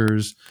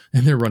 speakers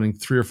and they're running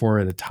 3 or 4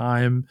 at a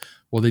time,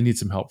 well, they need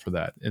some help for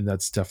that. And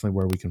that's definitely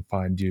where we can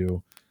find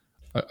you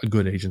a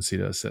good agency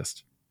to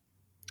assist.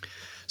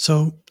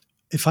 So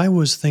if I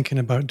was thinking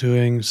about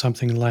doing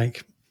something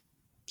like,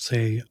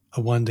 say,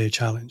 a one-day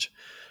challenge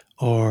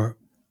or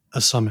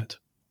a summit,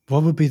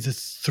 what would be the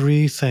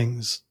 3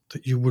 things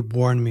that you would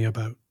warn me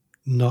about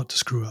not to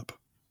screw up?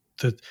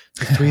 The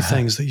 3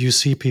 things that you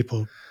see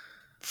people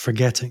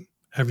forgetting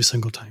every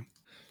single time.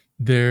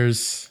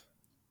 There's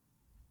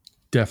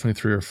definitely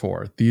 3 or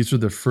 4. These were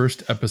the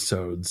first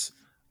episodes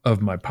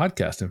of my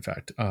podcast, in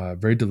fact,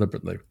 very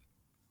deliberately,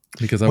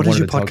 because what is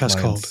your podcast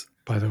called,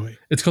 by the way?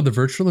 It's called the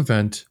Virtual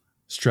Event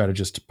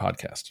Strategist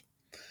Podcast.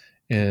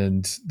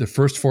 And the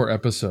first 4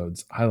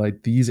 episodes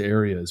highlight these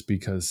areas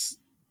because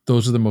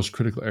those are the most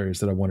critical areas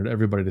that I wanted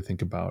everybody to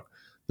think about.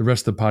 The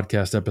rest of the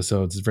podcast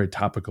episodes is very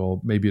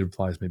topical. Maybe it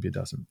applies, maybe it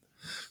doesn't.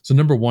 So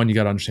number 1, you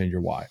got to understand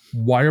your why.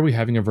 Why are we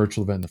having a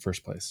virtual event in the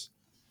first place?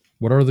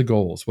 What are the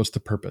goals? What's the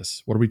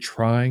purpose? What are we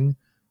trying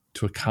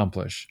to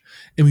accomplish?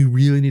 And we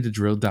really need to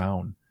drill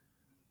down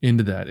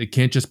into that. It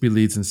can't just be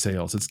leads and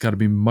sales. It's got to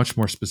be much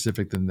more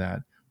specific than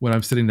that. When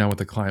I'm sitting down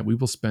with a client, we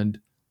will spend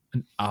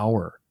an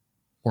hour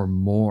or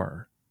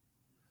more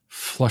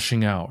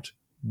flushing out,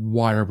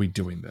 why are we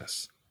doing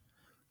this?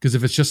 Because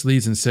if it's just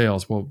leads and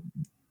sales, well,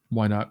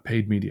 why not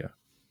paid media?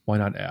 Why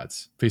not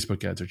ads?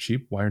 Facebook ads are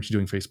cheap. Why aren't you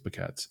doing Facebook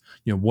ads?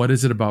 What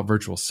is it about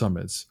virtual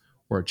summits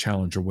or a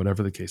challenge or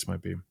whatever the case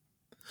might be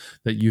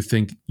that you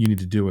think you need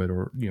to do it,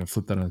 or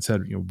flip that on its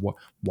head?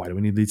 Why do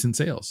we need leads and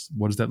sales?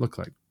 What does that look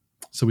like?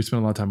 So we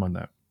spend a lot of time on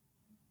that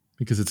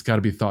because it's got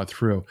to be thought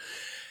through.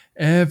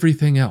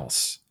 Everything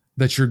else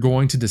that you're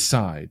going to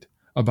decide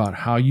about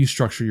how you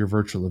structure your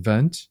virtual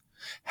event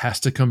has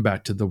to come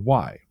back to the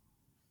why.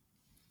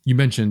 You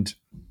mentioned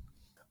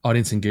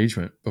audience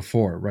engagement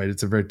before, right?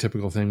 It's a very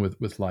typical thing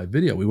with live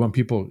video. We want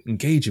people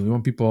engaging. We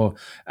want people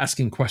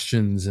asking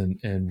questions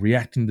and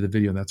reacting to the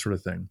video and that sort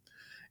of thing.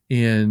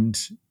 And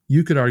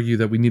you could argue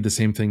that we need the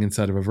same thing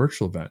inside of a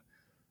virtual event.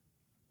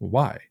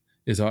 Why?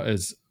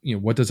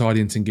 What does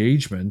audience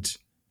engagement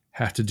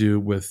have to do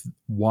with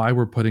why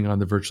we're putting on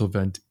the virtual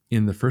event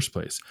in the first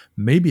place?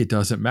 Maybe it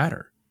doesn't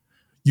matter.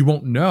 You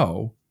won't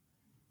know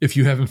if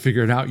you haven't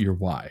figured out your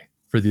why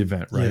for the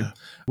event, right? Yeah.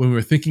 When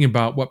we're thinking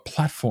about what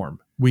platform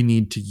we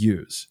need to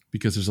use,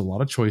 because there's a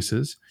lot of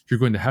choices, you're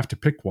going to have to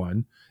pick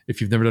one.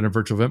 If you've never done a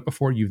virtual event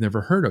before, you've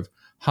never heard of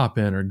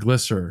Hopin or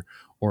Glisser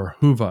or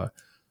Hoova,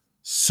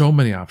 so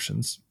many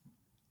options.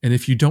 And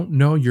if you don't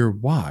know your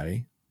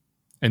why,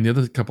 and the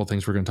other couple of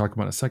things we're going to talk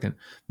about in a second,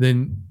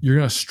 then you're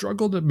going to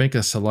struggle to make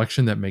a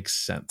selection that makes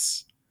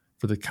sense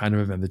for the kind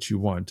of event that you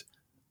want,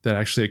 that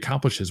actually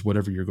accomplishes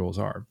whatever your goals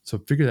are. So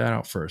figure that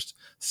out first.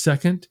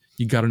 Second,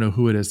 you got to know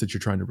who it is that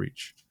you're trying to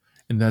reach.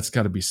 And that's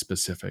got to be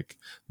specific.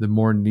 The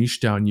more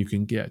niche down you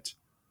can get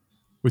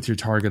with your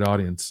target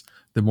audience,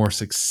 the more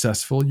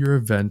successful your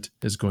event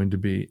is going to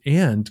be.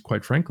 And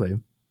quite frankly,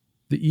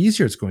 the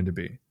easier it's going to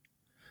be.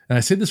 And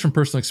I say this from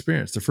personal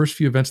experience. The first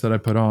few events that I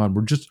put on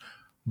were just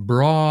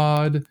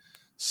broad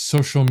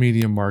social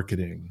media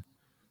marketing.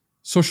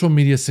 Social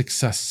Media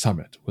Success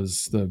Summit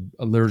was the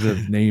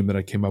alliterative name that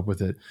I came up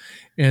with it.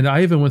 And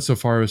I even went so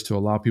far as to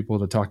allow people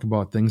to talk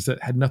about things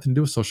that had nothing to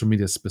do with social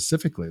media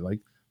specifically, like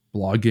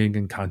blogging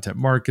and content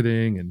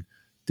marketing and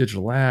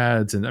digital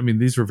ads. And I mean,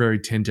 these were very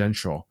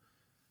tangential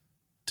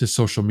to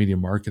social media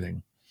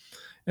marketing.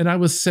 And I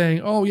was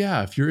saying, oh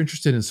yeah, if you're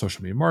interested in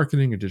social media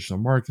marketing or digital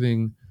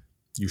marketing,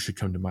 you should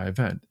come to my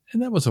event.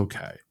 And that was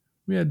okay.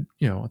 We had,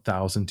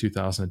 1,000,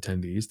 2,000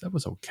 attendees. That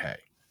was okay.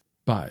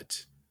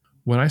 But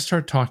when I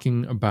start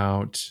talking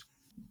about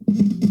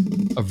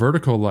a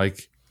vertical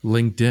like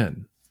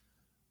LinkedIn,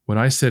 when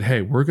I said,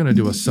 hey, we're going to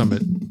do a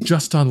summit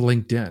just on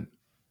LinkedIn,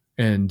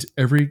 and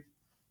every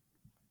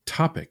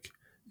topic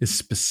is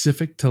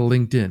specific to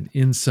LinkedIn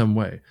in some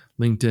way,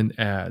 LinkedIn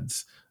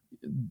ads,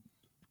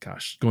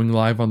 going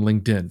live on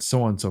LinkedIn,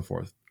 so on and so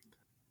forth.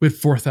 We had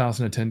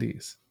 4,000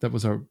 attendees. That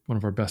was one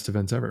of our best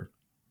events ever.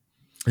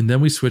 And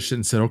then we switched it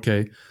and said,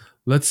 okay,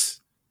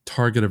 let's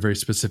target a very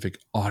specific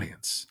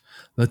audience.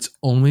 Let's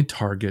only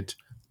target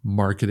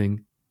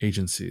marketing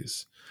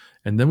agencies.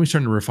 And then we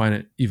started to refine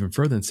it even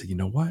further and say, you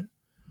know what?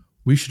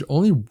 We should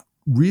only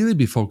really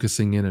be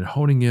focusing in and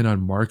honing in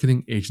on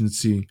marketing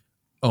agency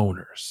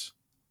owners.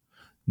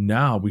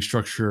 Now we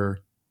structure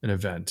an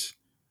event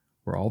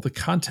where all the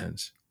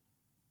content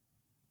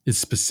is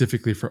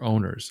specifically for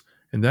owners.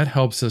 And that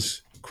helps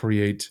us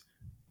create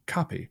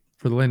copy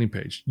for the landing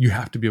page. You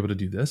have to be able to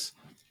do this.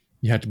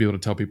 You have to be able to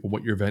tell people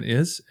what your event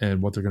is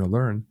and what they're going to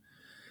learn.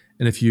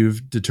 And if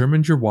you've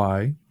determined your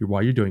why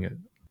you're doing it,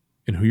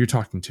 and who you're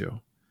talking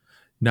to,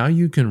 now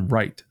you can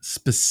write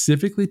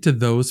specifically to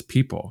those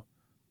people.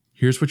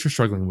 Here's what you're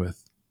struggling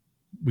with.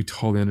 We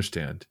totally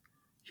understand.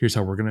 Here's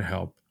how we're going to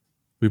help.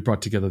 We've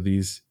brought together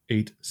these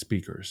 8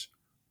 speakers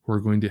who are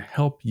going to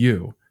help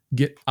you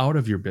get out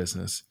of your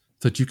business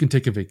so that you can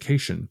take a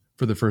vacation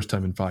for the first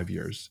time in 5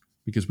 years,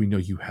 because we know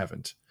you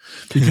haven't,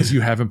 because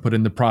you haven't put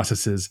in the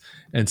processes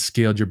and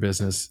scaled your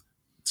business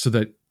so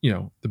that,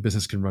 the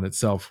business can run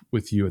itself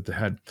with you at the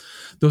head.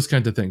 Those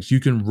kinds of things. You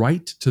can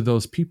write to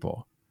those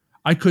people.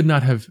 I could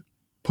not have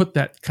put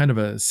that kind of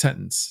a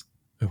sentence.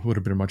 It would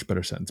have been a much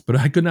better sentence, but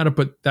I could not have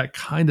put that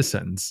kind of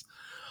sentence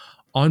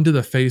onto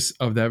the face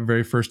of that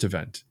very first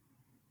event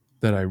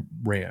that I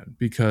ran,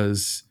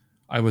 because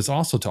I was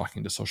also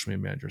talking to social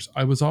media managers.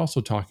 I was also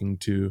talking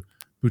to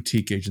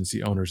boutique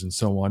agency owners and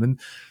so on. And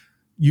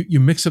you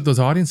mix up those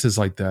audiences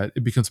like that,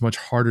 it becomes much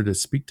harder to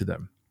speak to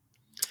them.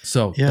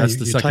 So that's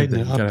the second thing.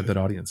 You got to have that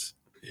audience.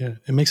 Yeah.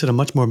 It makes it a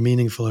much more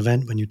meaningful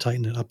event when you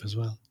tighten it up as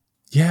well.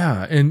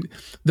 Yeah. And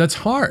that's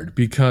hard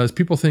because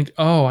people think,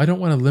 oh, I don't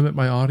want to limit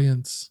my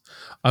audience.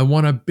 I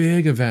want a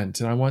big event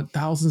and I want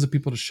thousands of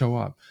people to show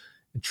up.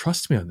 And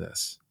trust me on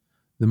this.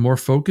 The more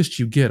focused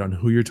you get on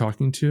who you're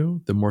talking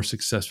to, the more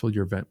successful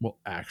your event will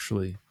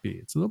actually be.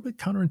 It's a little bit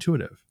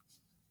counterintuitive,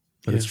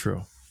 but it's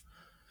true.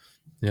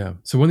 Yeah.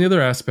 So one of the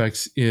other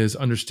aspects is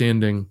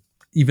understanding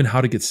even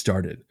how to get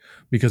started,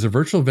 because a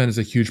virtual event is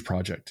a huge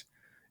project.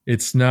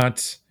 It's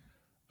not,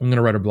 I'm going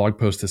to write a blog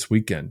post this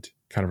weekend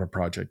kind of a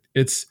project.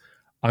 It's,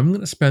 I'm going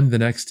to spend the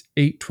next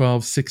 8,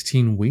 12,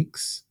 16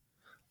 weeks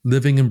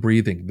living and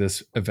breathing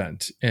this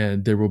event.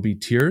 And there will be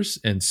tears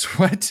and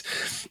sweat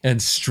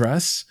and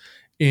stress.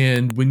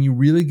 And when you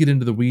really get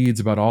into the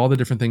weeds about all the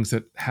different things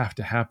that have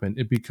to happen,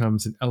 it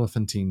becomes an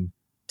elephantine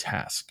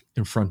task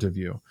in front of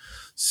you.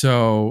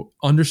 So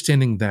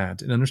understanding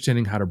that and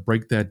understanding how to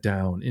break that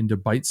down into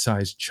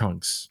bite-sized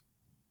chunks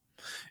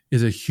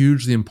is a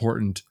hugely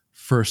important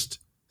first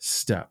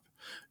step.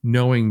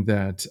 Knowing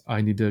that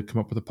I need to come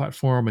up with a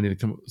platform, I need to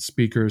come up with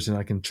speakers, and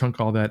I can chunk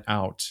all that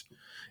out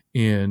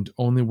and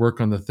only work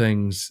on the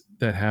things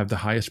that have the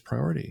highest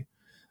priority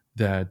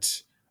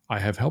that I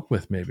have help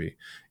with maybe.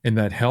 And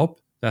that help,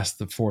 that's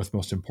the fourth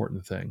most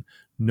important thing,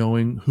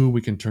 knowing who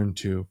we can turn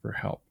to for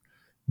help.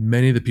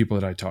 Many of the people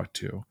that I talk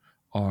to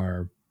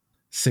are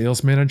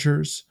sales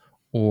managers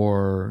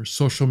or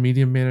social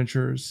media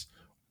managers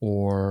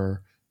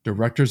or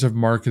directors of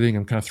marketing.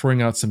 I'm kind of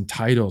throwing out some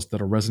titles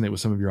that'll resonate with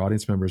some of your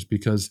audience members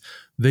because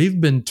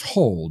they've been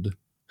told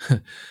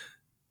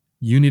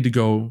you need to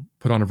go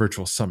put on a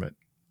virtual summit.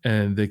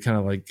 And they kind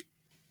of like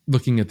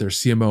looking at their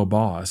CMO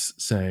boss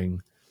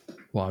saying,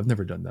 well, I've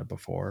never done that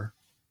before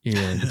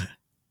and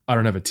I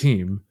don't have a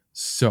team.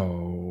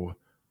 So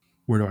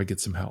where do I get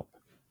some help?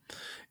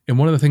 And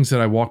one of the things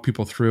that I walk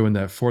people through in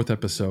that 4th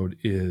episode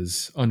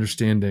is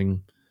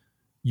understanding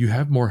you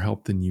have more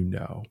help than you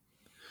know.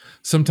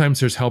 Sometimes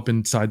there's help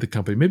inside the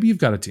company. Maybe you've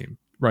got a team,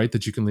 right,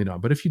 that you can lean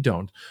on. But if you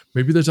don't,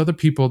 maybe there's other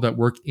people that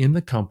work in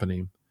the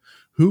company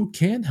who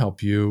can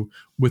help you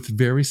with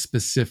very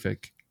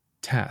specific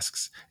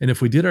tasks. And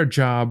if we did our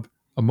job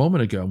a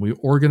moment ago and we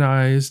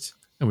organized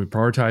and we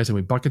prioritized and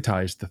we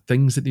bucketized the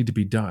things that need to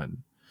be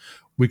done,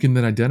 we can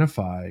then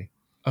identify,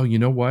 oh, you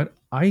know what?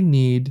 I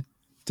need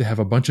to have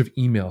a bunch of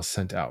emails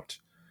sent out.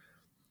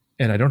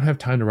 And I don't have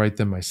time to write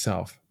them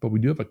myself, but we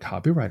do have a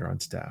copywriter on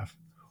staff.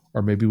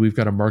 Or maybe we've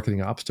got a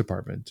marketing ops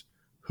department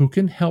who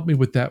can help me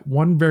with that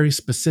one very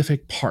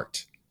specific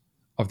part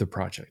of the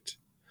project.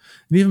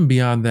 And even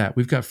beyond that,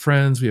 we've got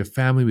friends, we have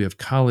family, we have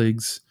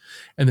colleagues,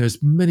 and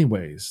there's many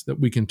ways that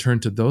we can turn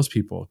to those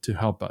people to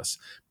help us.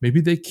 Maybe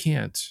they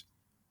can't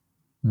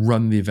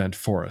run the event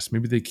for us.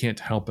 Maybe they can't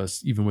help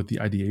us even with the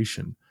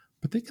ideation,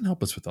 but they can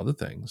help us with other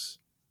things.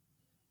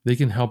 They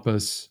can help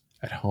us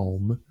at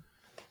home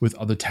with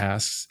other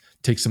tasks,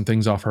 take some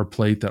things off our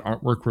plate that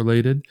aren't work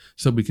related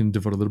so we can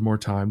devote a little more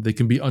time. They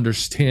can be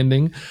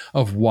understanding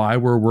of why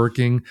we're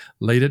working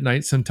late at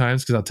night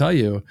sometimes, because I'll tell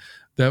you,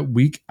 that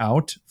week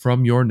out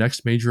from your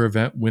next major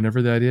event,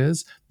 whenever that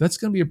is, that's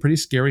going to be a pretty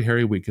scary,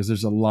 hairy week because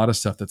there's a lot of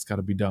stuff that's got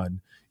to be done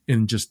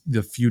in just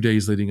the few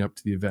days leading up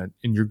to the event.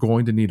 And you're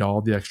going to need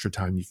all the extra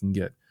time you can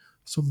get.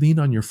 So lean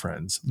on your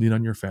friends, lean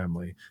on your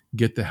family,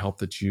 get the help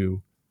that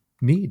you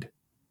need.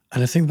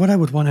 And I think what I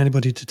would want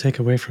anybody to take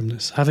away from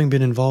this, having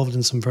been involved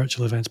in some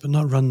virtual events, but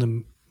not run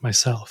them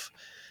myself,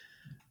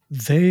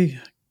 they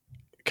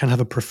can have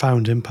a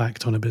profound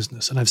impact on a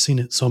business. And I've seen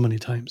it so many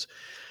times.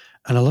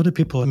 And a lot of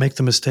people make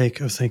the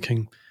mistake of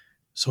thinking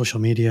social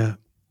media,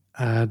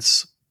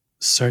 ads,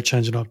 search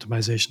engine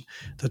optimization,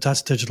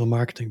 that's digital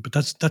marketing. But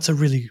that's a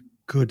really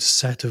good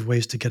set of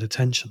ways to get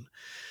attention.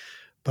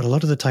 But a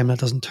lot of the time that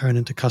doesn't turn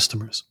into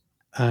customers.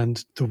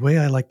 And the way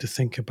I like to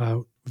think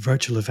about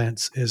virtual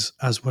events is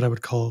as what I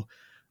would call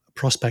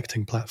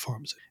prospecting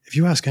platforms. If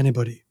you ask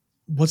anybody,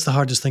 what's the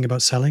hardest thing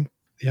about selling?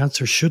 The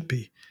answer should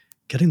be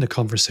getting the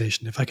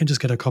conversation. If I can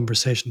just get a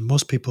conversation,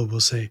 most people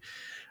will say,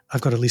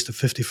 I've got at least a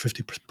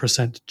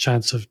 50%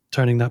 chance of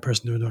turning that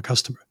person into a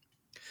customer.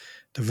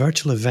 The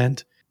virtual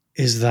event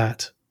is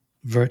that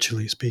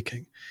virtually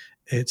speaking.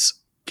 It's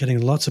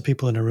getting lots of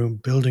people in a room,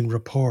 building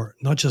rapport,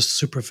 not just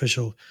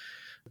superficial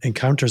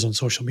encounters on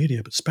social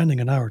media, but spending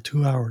an hour,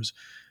 2 hours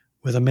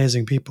with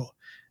amazing people.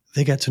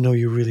 They get to know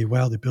you really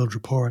well. They build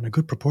rapport, and a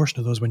good proportion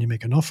of those, when you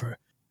make an offer,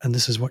 and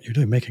this is what you're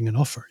doing, making an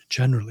offer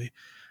generally,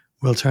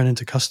 will turn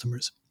into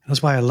customers. And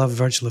that's why I love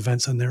virtual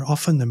events, and they're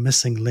often the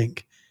missing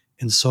link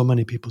in so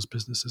many people's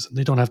businesses. And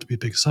they don't have to be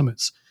big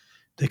summits.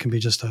 They can be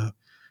just a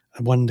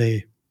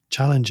one-day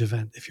challenge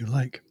event, if you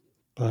like.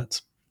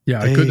 But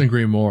yeah, I couldn't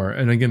agree more.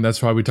 And again,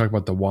 that's why we talk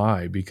about the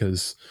why,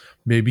 because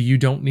maybe you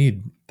don't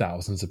need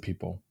thousands of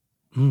people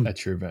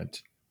at your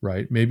event,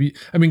 right? Maybe,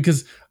 I mean,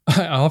 because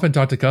I often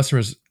talk to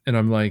customers and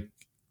I'm like,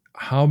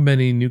 how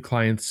many new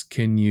clients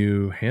can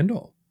you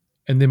handle?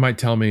 And they might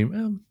tell me,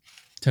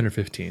 10 or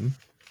 15.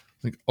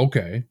 Like,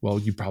 okay, well,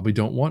 you probably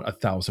don't want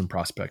 1,000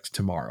 prospects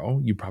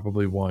tomorrow. You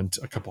probably want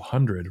a couple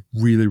hundred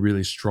really,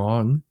 really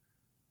strong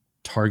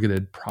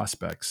targeted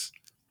prospects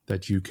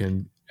that you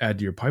can add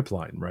to your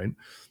pipeline, right?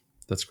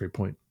 That's a great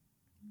point.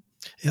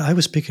 Yeah, I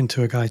was speaking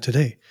to a guy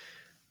today.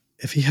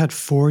 If he had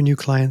 4 new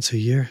clients a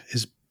year,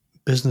 his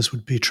business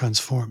would be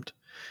transformed,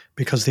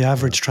 because the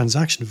average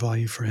transaction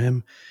value for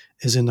him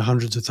is in the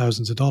hundreds of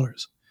thousands of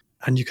dollars.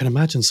 And you can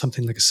imagine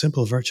something like a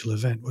simple virtual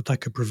event, what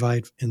that could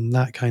provide in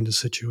that kind of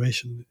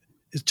situation.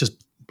 It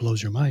just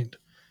blows your mind.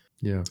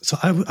 Yeah. So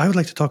I would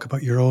like to talk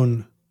about your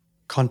own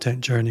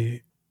content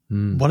journey.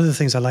 One of the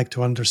things I like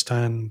to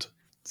understand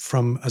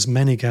from as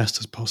many guests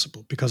as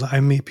possible, because I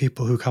meet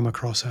people who come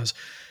across as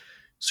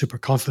super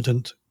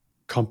confident,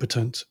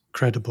 competent,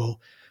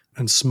 credible,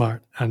 and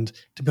smart. And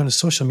to be honest,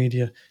 social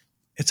media,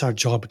 it's our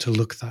job to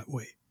look that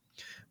way.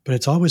 But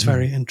it's always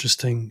very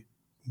interesting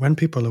when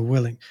people are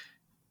willing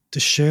to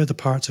share the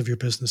parts of your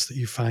business that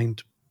you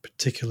find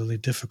particularly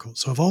difficult.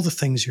 So of all the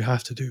things you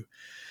have to do,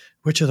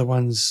 which are the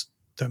ones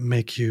that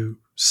make you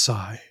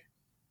sigh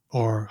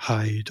or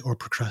hide or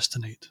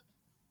procrastinate?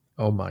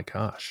 Oh my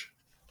gosh.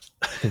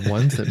 The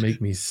ones that make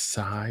me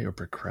sigh or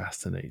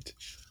procrastinate.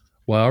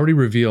 Well, I already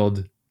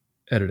revealed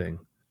editing.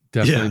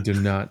 Definitely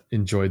do not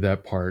enjoy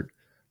that part,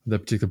 the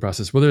particular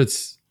process, whether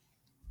it's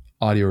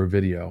audio or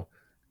video.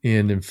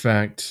 And in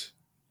fact,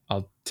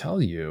 I'll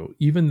tell you,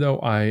 even though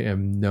I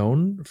am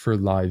known for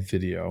live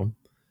video,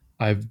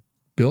 I've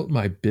built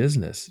my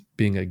business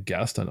being a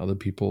guest on other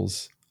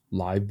people's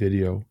live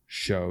video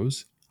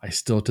shows. I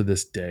still to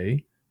this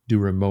day do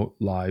remote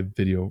live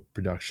video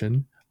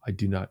production. I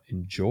do not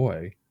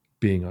enjoy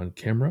being on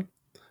camera,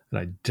 and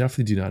I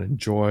definitely do not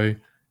enjoy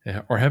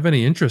or have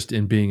any interest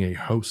in being a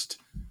host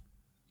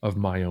of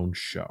my own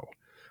show.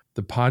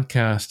 The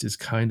podcast is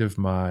kind of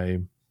my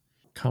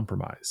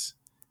compromise,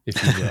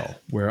 if you will,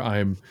 where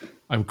I'm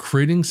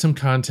creating some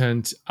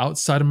content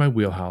outside of my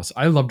wheelhouse.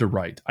 I love to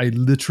write. I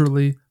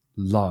literally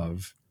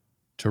love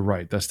to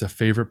write. That's the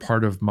favorite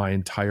part of my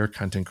entire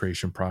content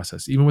creation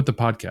process, even with the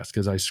podcast,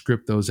 because I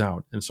script those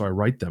out. And so I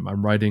write them.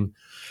 I'm writing,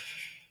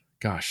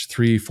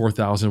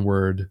 3,000-4,000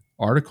 word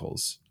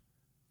articles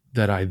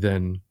that I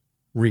then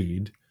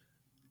read,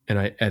 and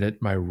I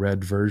edit my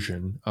read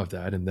version of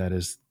that. And that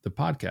is the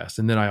podcast.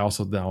 And then I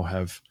also now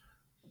have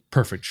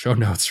perfect show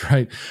notes,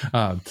 right?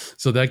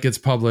 So that gets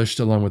published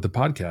along with the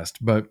podcast,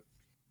 but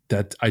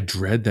that I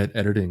dread that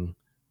editing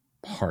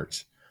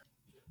part.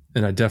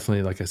 And I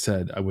definitely, like I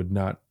said, I would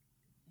not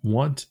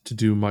want to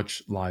do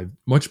much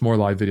more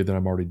live video than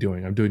I'm already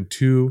doing. I'm doing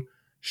 2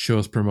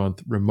 shows per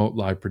month, remote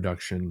live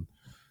production.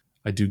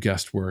 I do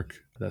guest work,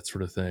 that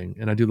sort of thing.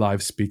 And I do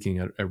live speaking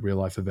at real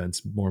life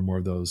events, more and more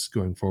of those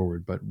going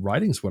forward. But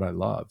writing is what I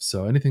love.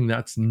 So anything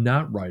that's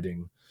not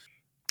writing,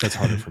 that's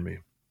harder for me.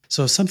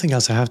 So something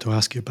else I have to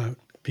ask you about,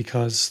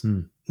 because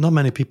not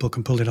many people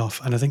can pull it off.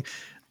 And I think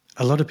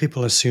a lot of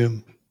people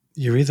assume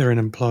you're either an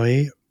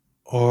employee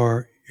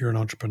or you're an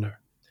entrepreneur.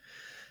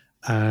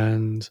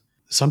 And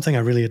something I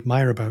really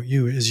admire about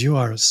you is you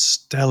are a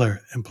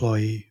stellar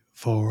employee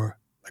for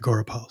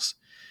Agorapulse,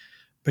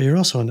 but you're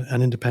also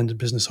an independent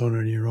business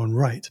owner in your own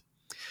right.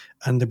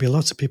 And there'd be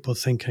lots of people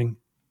thinking,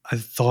 I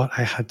thought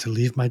I had to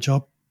leave my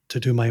job to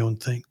do my own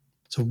thing.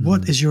 So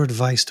what is your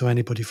advice to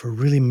anybody for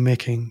really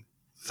making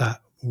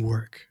that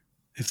work,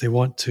 if they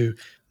want to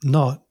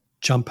not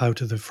jump out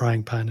of the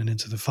frying pan and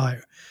into the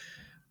fire,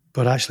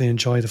 but actually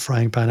enjoy the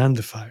frying pan and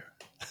the fire?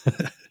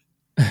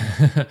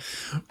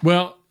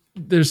 Well,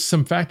 there's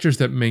some factors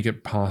that make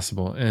it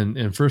possible.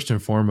 And first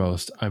and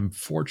foremost, I'm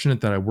fortunate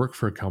that I work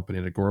for a company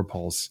at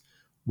Agorapulse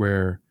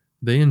where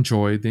they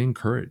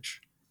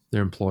encourage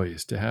their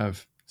employees to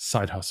have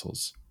side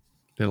hustles.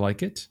 They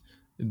like it.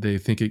 They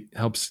think it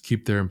helps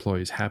keep their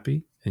employees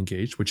happy,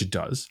 engaged, which it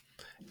does.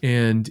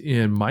 And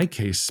in my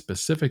case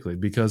specifically,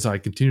 because I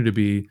continue to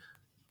be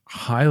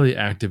highly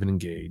active and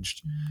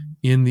engaged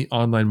in the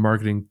online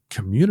marketing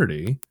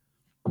community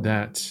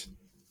that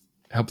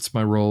helps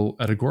my role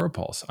at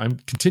Agorapulse, I'm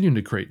continuing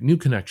to create new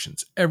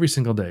connections every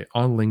single day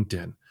on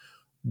LinkedIn.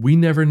 We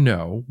never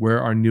know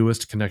where our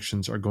newest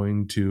connections are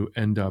going to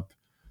end up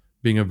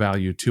being of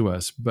value to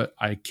us, but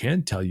I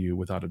can tell you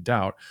without a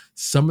doubt,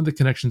 some of the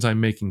connections I'm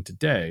making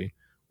today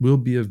will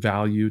be of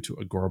value to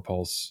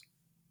Agorapulse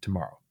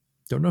tomorrow.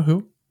 Don't know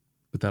who,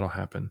 but that'll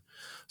happen.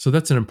 So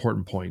that's an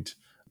important point,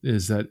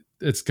 is that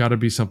it's got to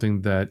be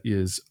something that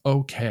is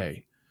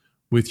okay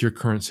with your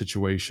current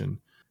situation.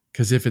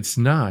 Because if it's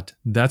not,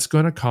 that's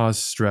going to cause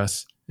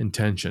stress and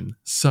tension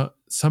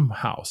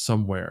somehow,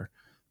 somewhere.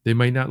 They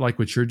might not like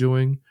what you're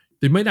doing.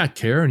 They might not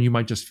care, and you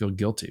might just feel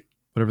guilty,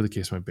 whatever the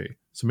case might be.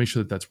 So make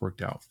sure that that's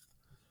worked out.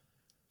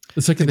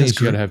 The second thing is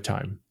you got to have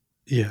time.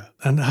 Yeah.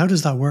 And how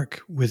does that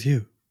work with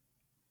you?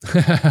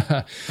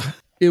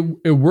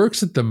 It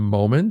works at the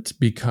moment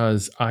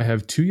because I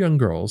have 2 young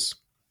girls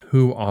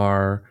who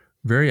are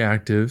very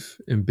active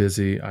and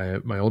busy.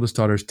 My oldest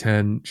daughter's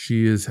 10.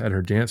 She is at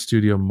her dance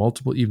studio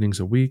multiple evenings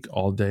a week,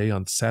 all day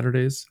on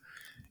Saturdays.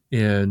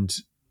 And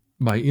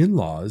my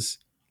in-laws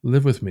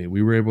live with me.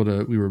 We were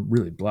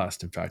really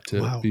blessed, in fact,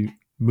 to be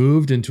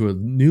moved into a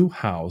new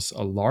house,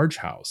 a large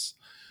house,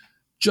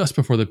 just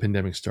before the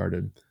pandemic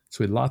started. So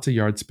we had lots of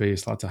yard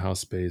space, lots of house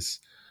space.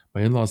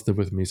 My in-laws live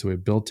with me, so we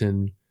have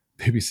built-in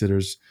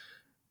babysitters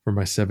for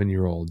my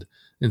 7-year-old.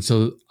 And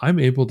so I'm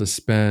able to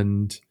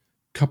spend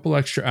a couple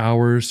extra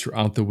hours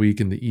throughout the week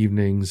in the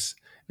evenings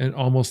and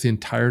almost the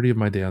entirety of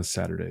my day on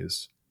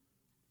Saturdays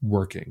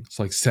working.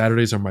 So like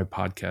Saturdays are my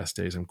podcast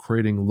days. I'm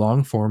creating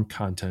long-form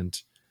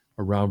content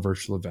around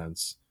virtual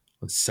events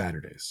on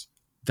Saturdays.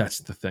 That's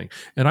the thing.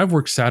 And I've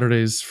worked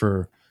Saturdays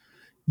for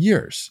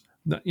years.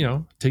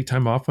 Take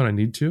time off when I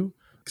need to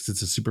because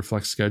it's a super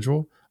flex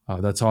schedule.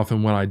 That's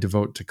often when I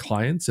devote to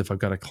clients. If I've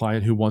got a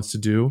client who wants to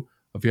do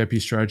a VIP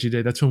strategy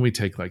day, that's when we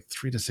take like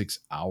 3 to 6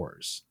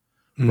 hours,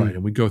 right?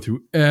 And we go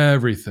through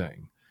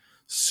everything,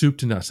 soup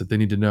to nuts, that they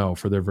need to know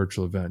for their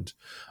virtual event.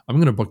 I'm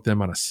going to book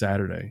them on a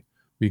Saturday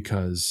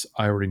because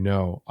I already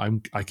know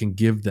I can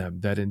give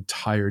them that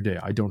entire day.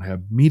 I don't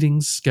have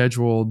meetings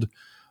scheduled.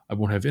 I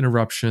won't have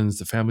interruptions.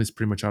 The family's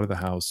pretty much out of the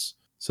house.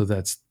 So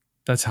that's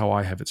how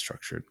I have it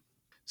structured.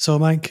 So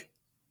Mike,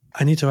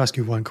 I need to ask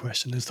you one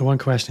question. It's the one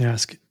question I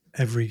ask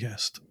every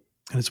guest.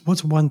 And it's,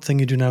 what's one thing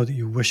you do now that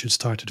you wish you'd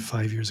started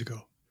 5 years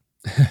ago?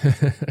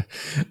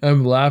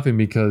 I'm laughing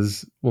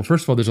because, well,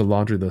 first of all, there's a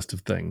laundry list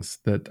of things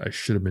that I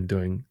should have been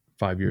doing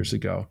 5 years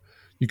ago.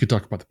 You could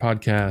talk about the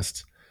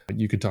podcast.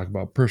 You could talk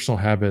about personal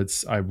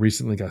habits. I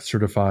recently got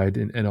certified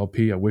in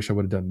NLP. I wish I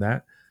would have done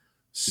that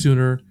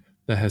sooner.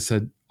 That has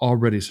had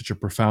already such a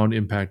profound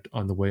impact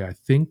on the way I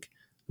think,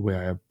 the way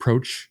I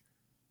approach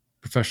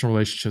professional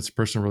relationships,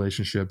 personal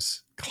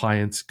relationships,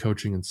 clients,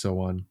 coaching, and so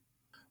on.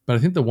 But I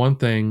think the one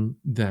thing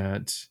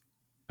that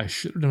I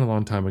should have done a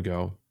long time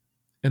ago,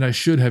 and I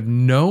should have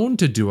known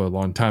to do a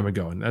long time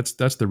ago, and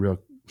that's the real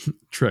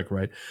trick,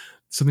 right?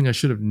 Something I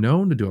should have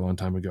known to do a long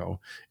time ago,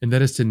 and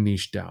that is to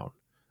niche down.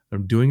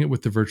 I'm doing it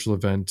with the virtual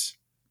event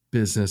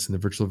business and the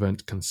virtual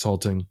event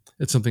consulting.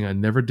 It's something I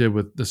never did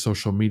with the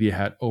social media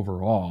hat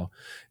overall.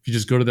 If you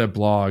just go to that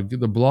blog,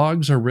 the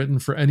blogs are written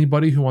for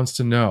anybody who wants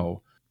to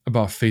know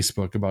about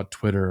Facebook, about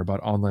Twitter,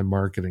 about online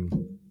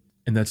marketing.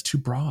 And that's too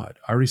broad.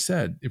 I already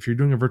said, if you're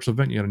doing a virtual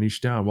event, you got to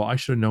niche down. Well, I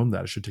should have known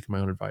that. I should have taken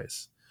my own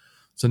advice.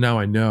 So now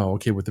I know,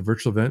 okay, with the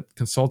virtual event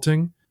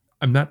consulting,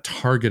 I'm not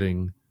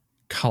targeting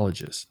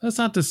colleges. That's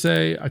not to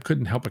say I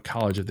couldn't help a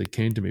college if they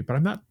came to me, but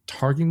I'm not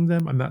targeting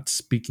them. I'm not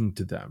speaking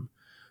to them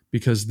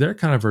because their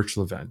kind of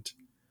virtual event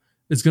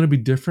is going to be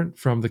different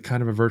from the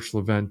kind of a virtual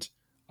event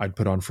I'd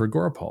put on for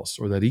Agorapulse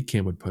or that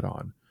Ecamm would put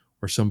on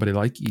or somebody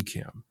like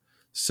Ecamm.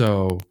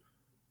 So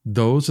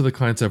those are the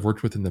clients I've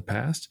worked with in the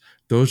past.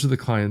 Those are the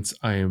clients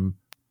I am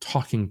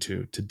talking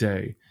to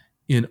today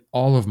in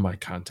all of my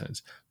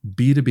content.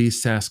 B2B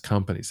SaaS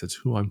companies, that's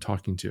who I'm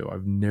talking to.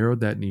 I've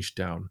narrowed that niche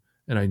down,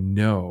 and I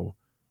know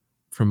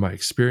from my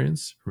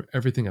experience, from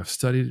everything I've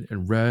studied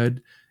and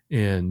read,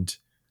 and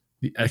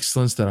the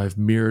excellence that I've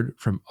mirrored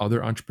from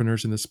other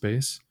entrepreneurs in this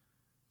space,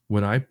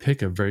 when I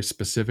pick a very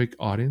specific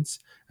audience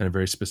and a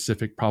very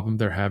specific problem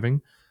they're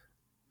having,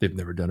 they've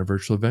never done a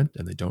virtual event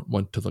and they don't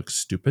want to look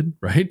stupid,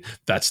 right?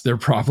 That's their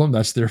problem.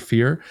 That's their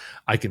fear.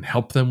 I can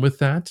help them with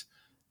that.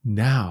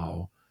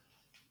 Now,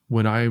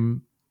 when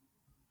I'm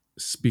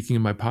speaking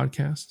in my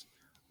podcast,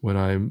 when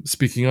I'm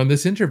speaking on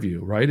this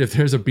interview, right? If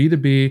there's a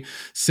B2B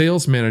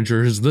sales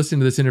manager who's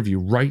listening to this interview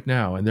right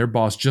now and their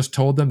boss just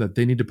told them that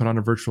they need to put on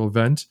a virtual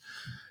event,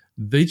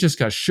 they just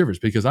got shivers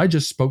because I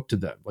just spoke to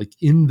them like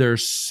in their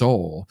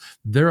soul.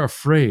 They're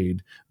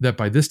afraid that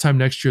by this time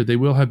next year, they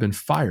will have been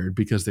fired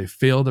because they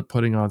failed at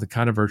putting on the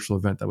kind of virtual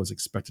event that was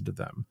expected of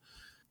them.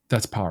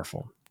 That's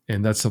powerful.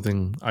 And that's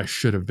something I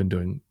should have been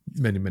doing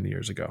many, many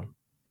years ago.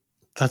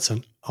 That's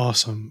an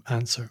awesome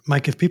answer.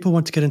 Mike, if people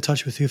want to get in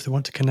touch with you, if they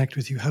want to connect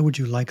with you, how would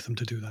you like them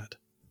to do that?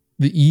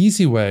 The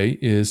easy way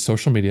is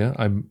social media.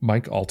 I'm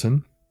Mike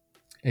Allton,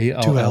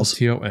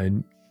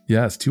 Allton.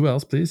 Yes, 2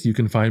 L's, please. You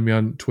can find me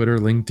on Twitter,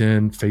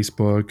 LinkedIn,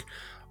 Facebook,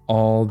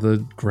 all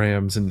the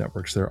grams and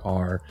networks there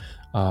are.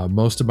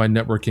 Most of my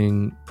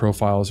networking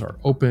profiles are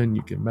open.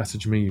 You can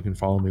message me. You can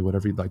follow me,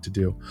 whatever you'd like to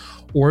do.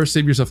 Or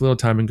save yourself a little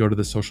time and go to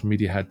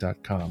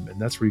thesocialmediahat.com.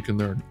 And that's where you can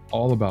learn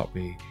all about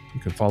me.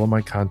 You can follow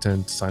my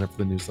content, sign up for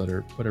the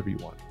newsletter, whatever you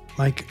want.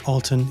 Mike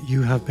Allton,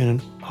 you have been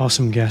an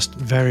awesome guest.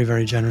 Very,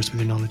 very generous with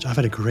your knowledge. I've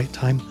had a great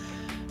time.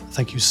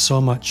 Thank you so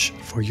much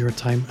for your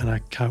time, and I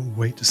can't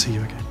wait to see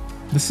you again.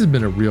 This has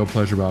been a real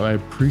pleasure, Bob. I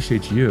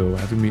appreciate you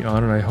having me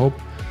on, and I hope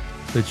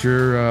that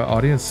your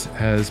audience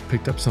has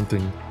picked up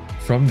something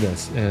from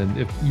this. And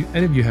if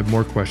any of you have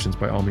more questions,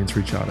 by all means,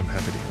 reach out. I'm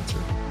happy to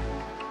answer.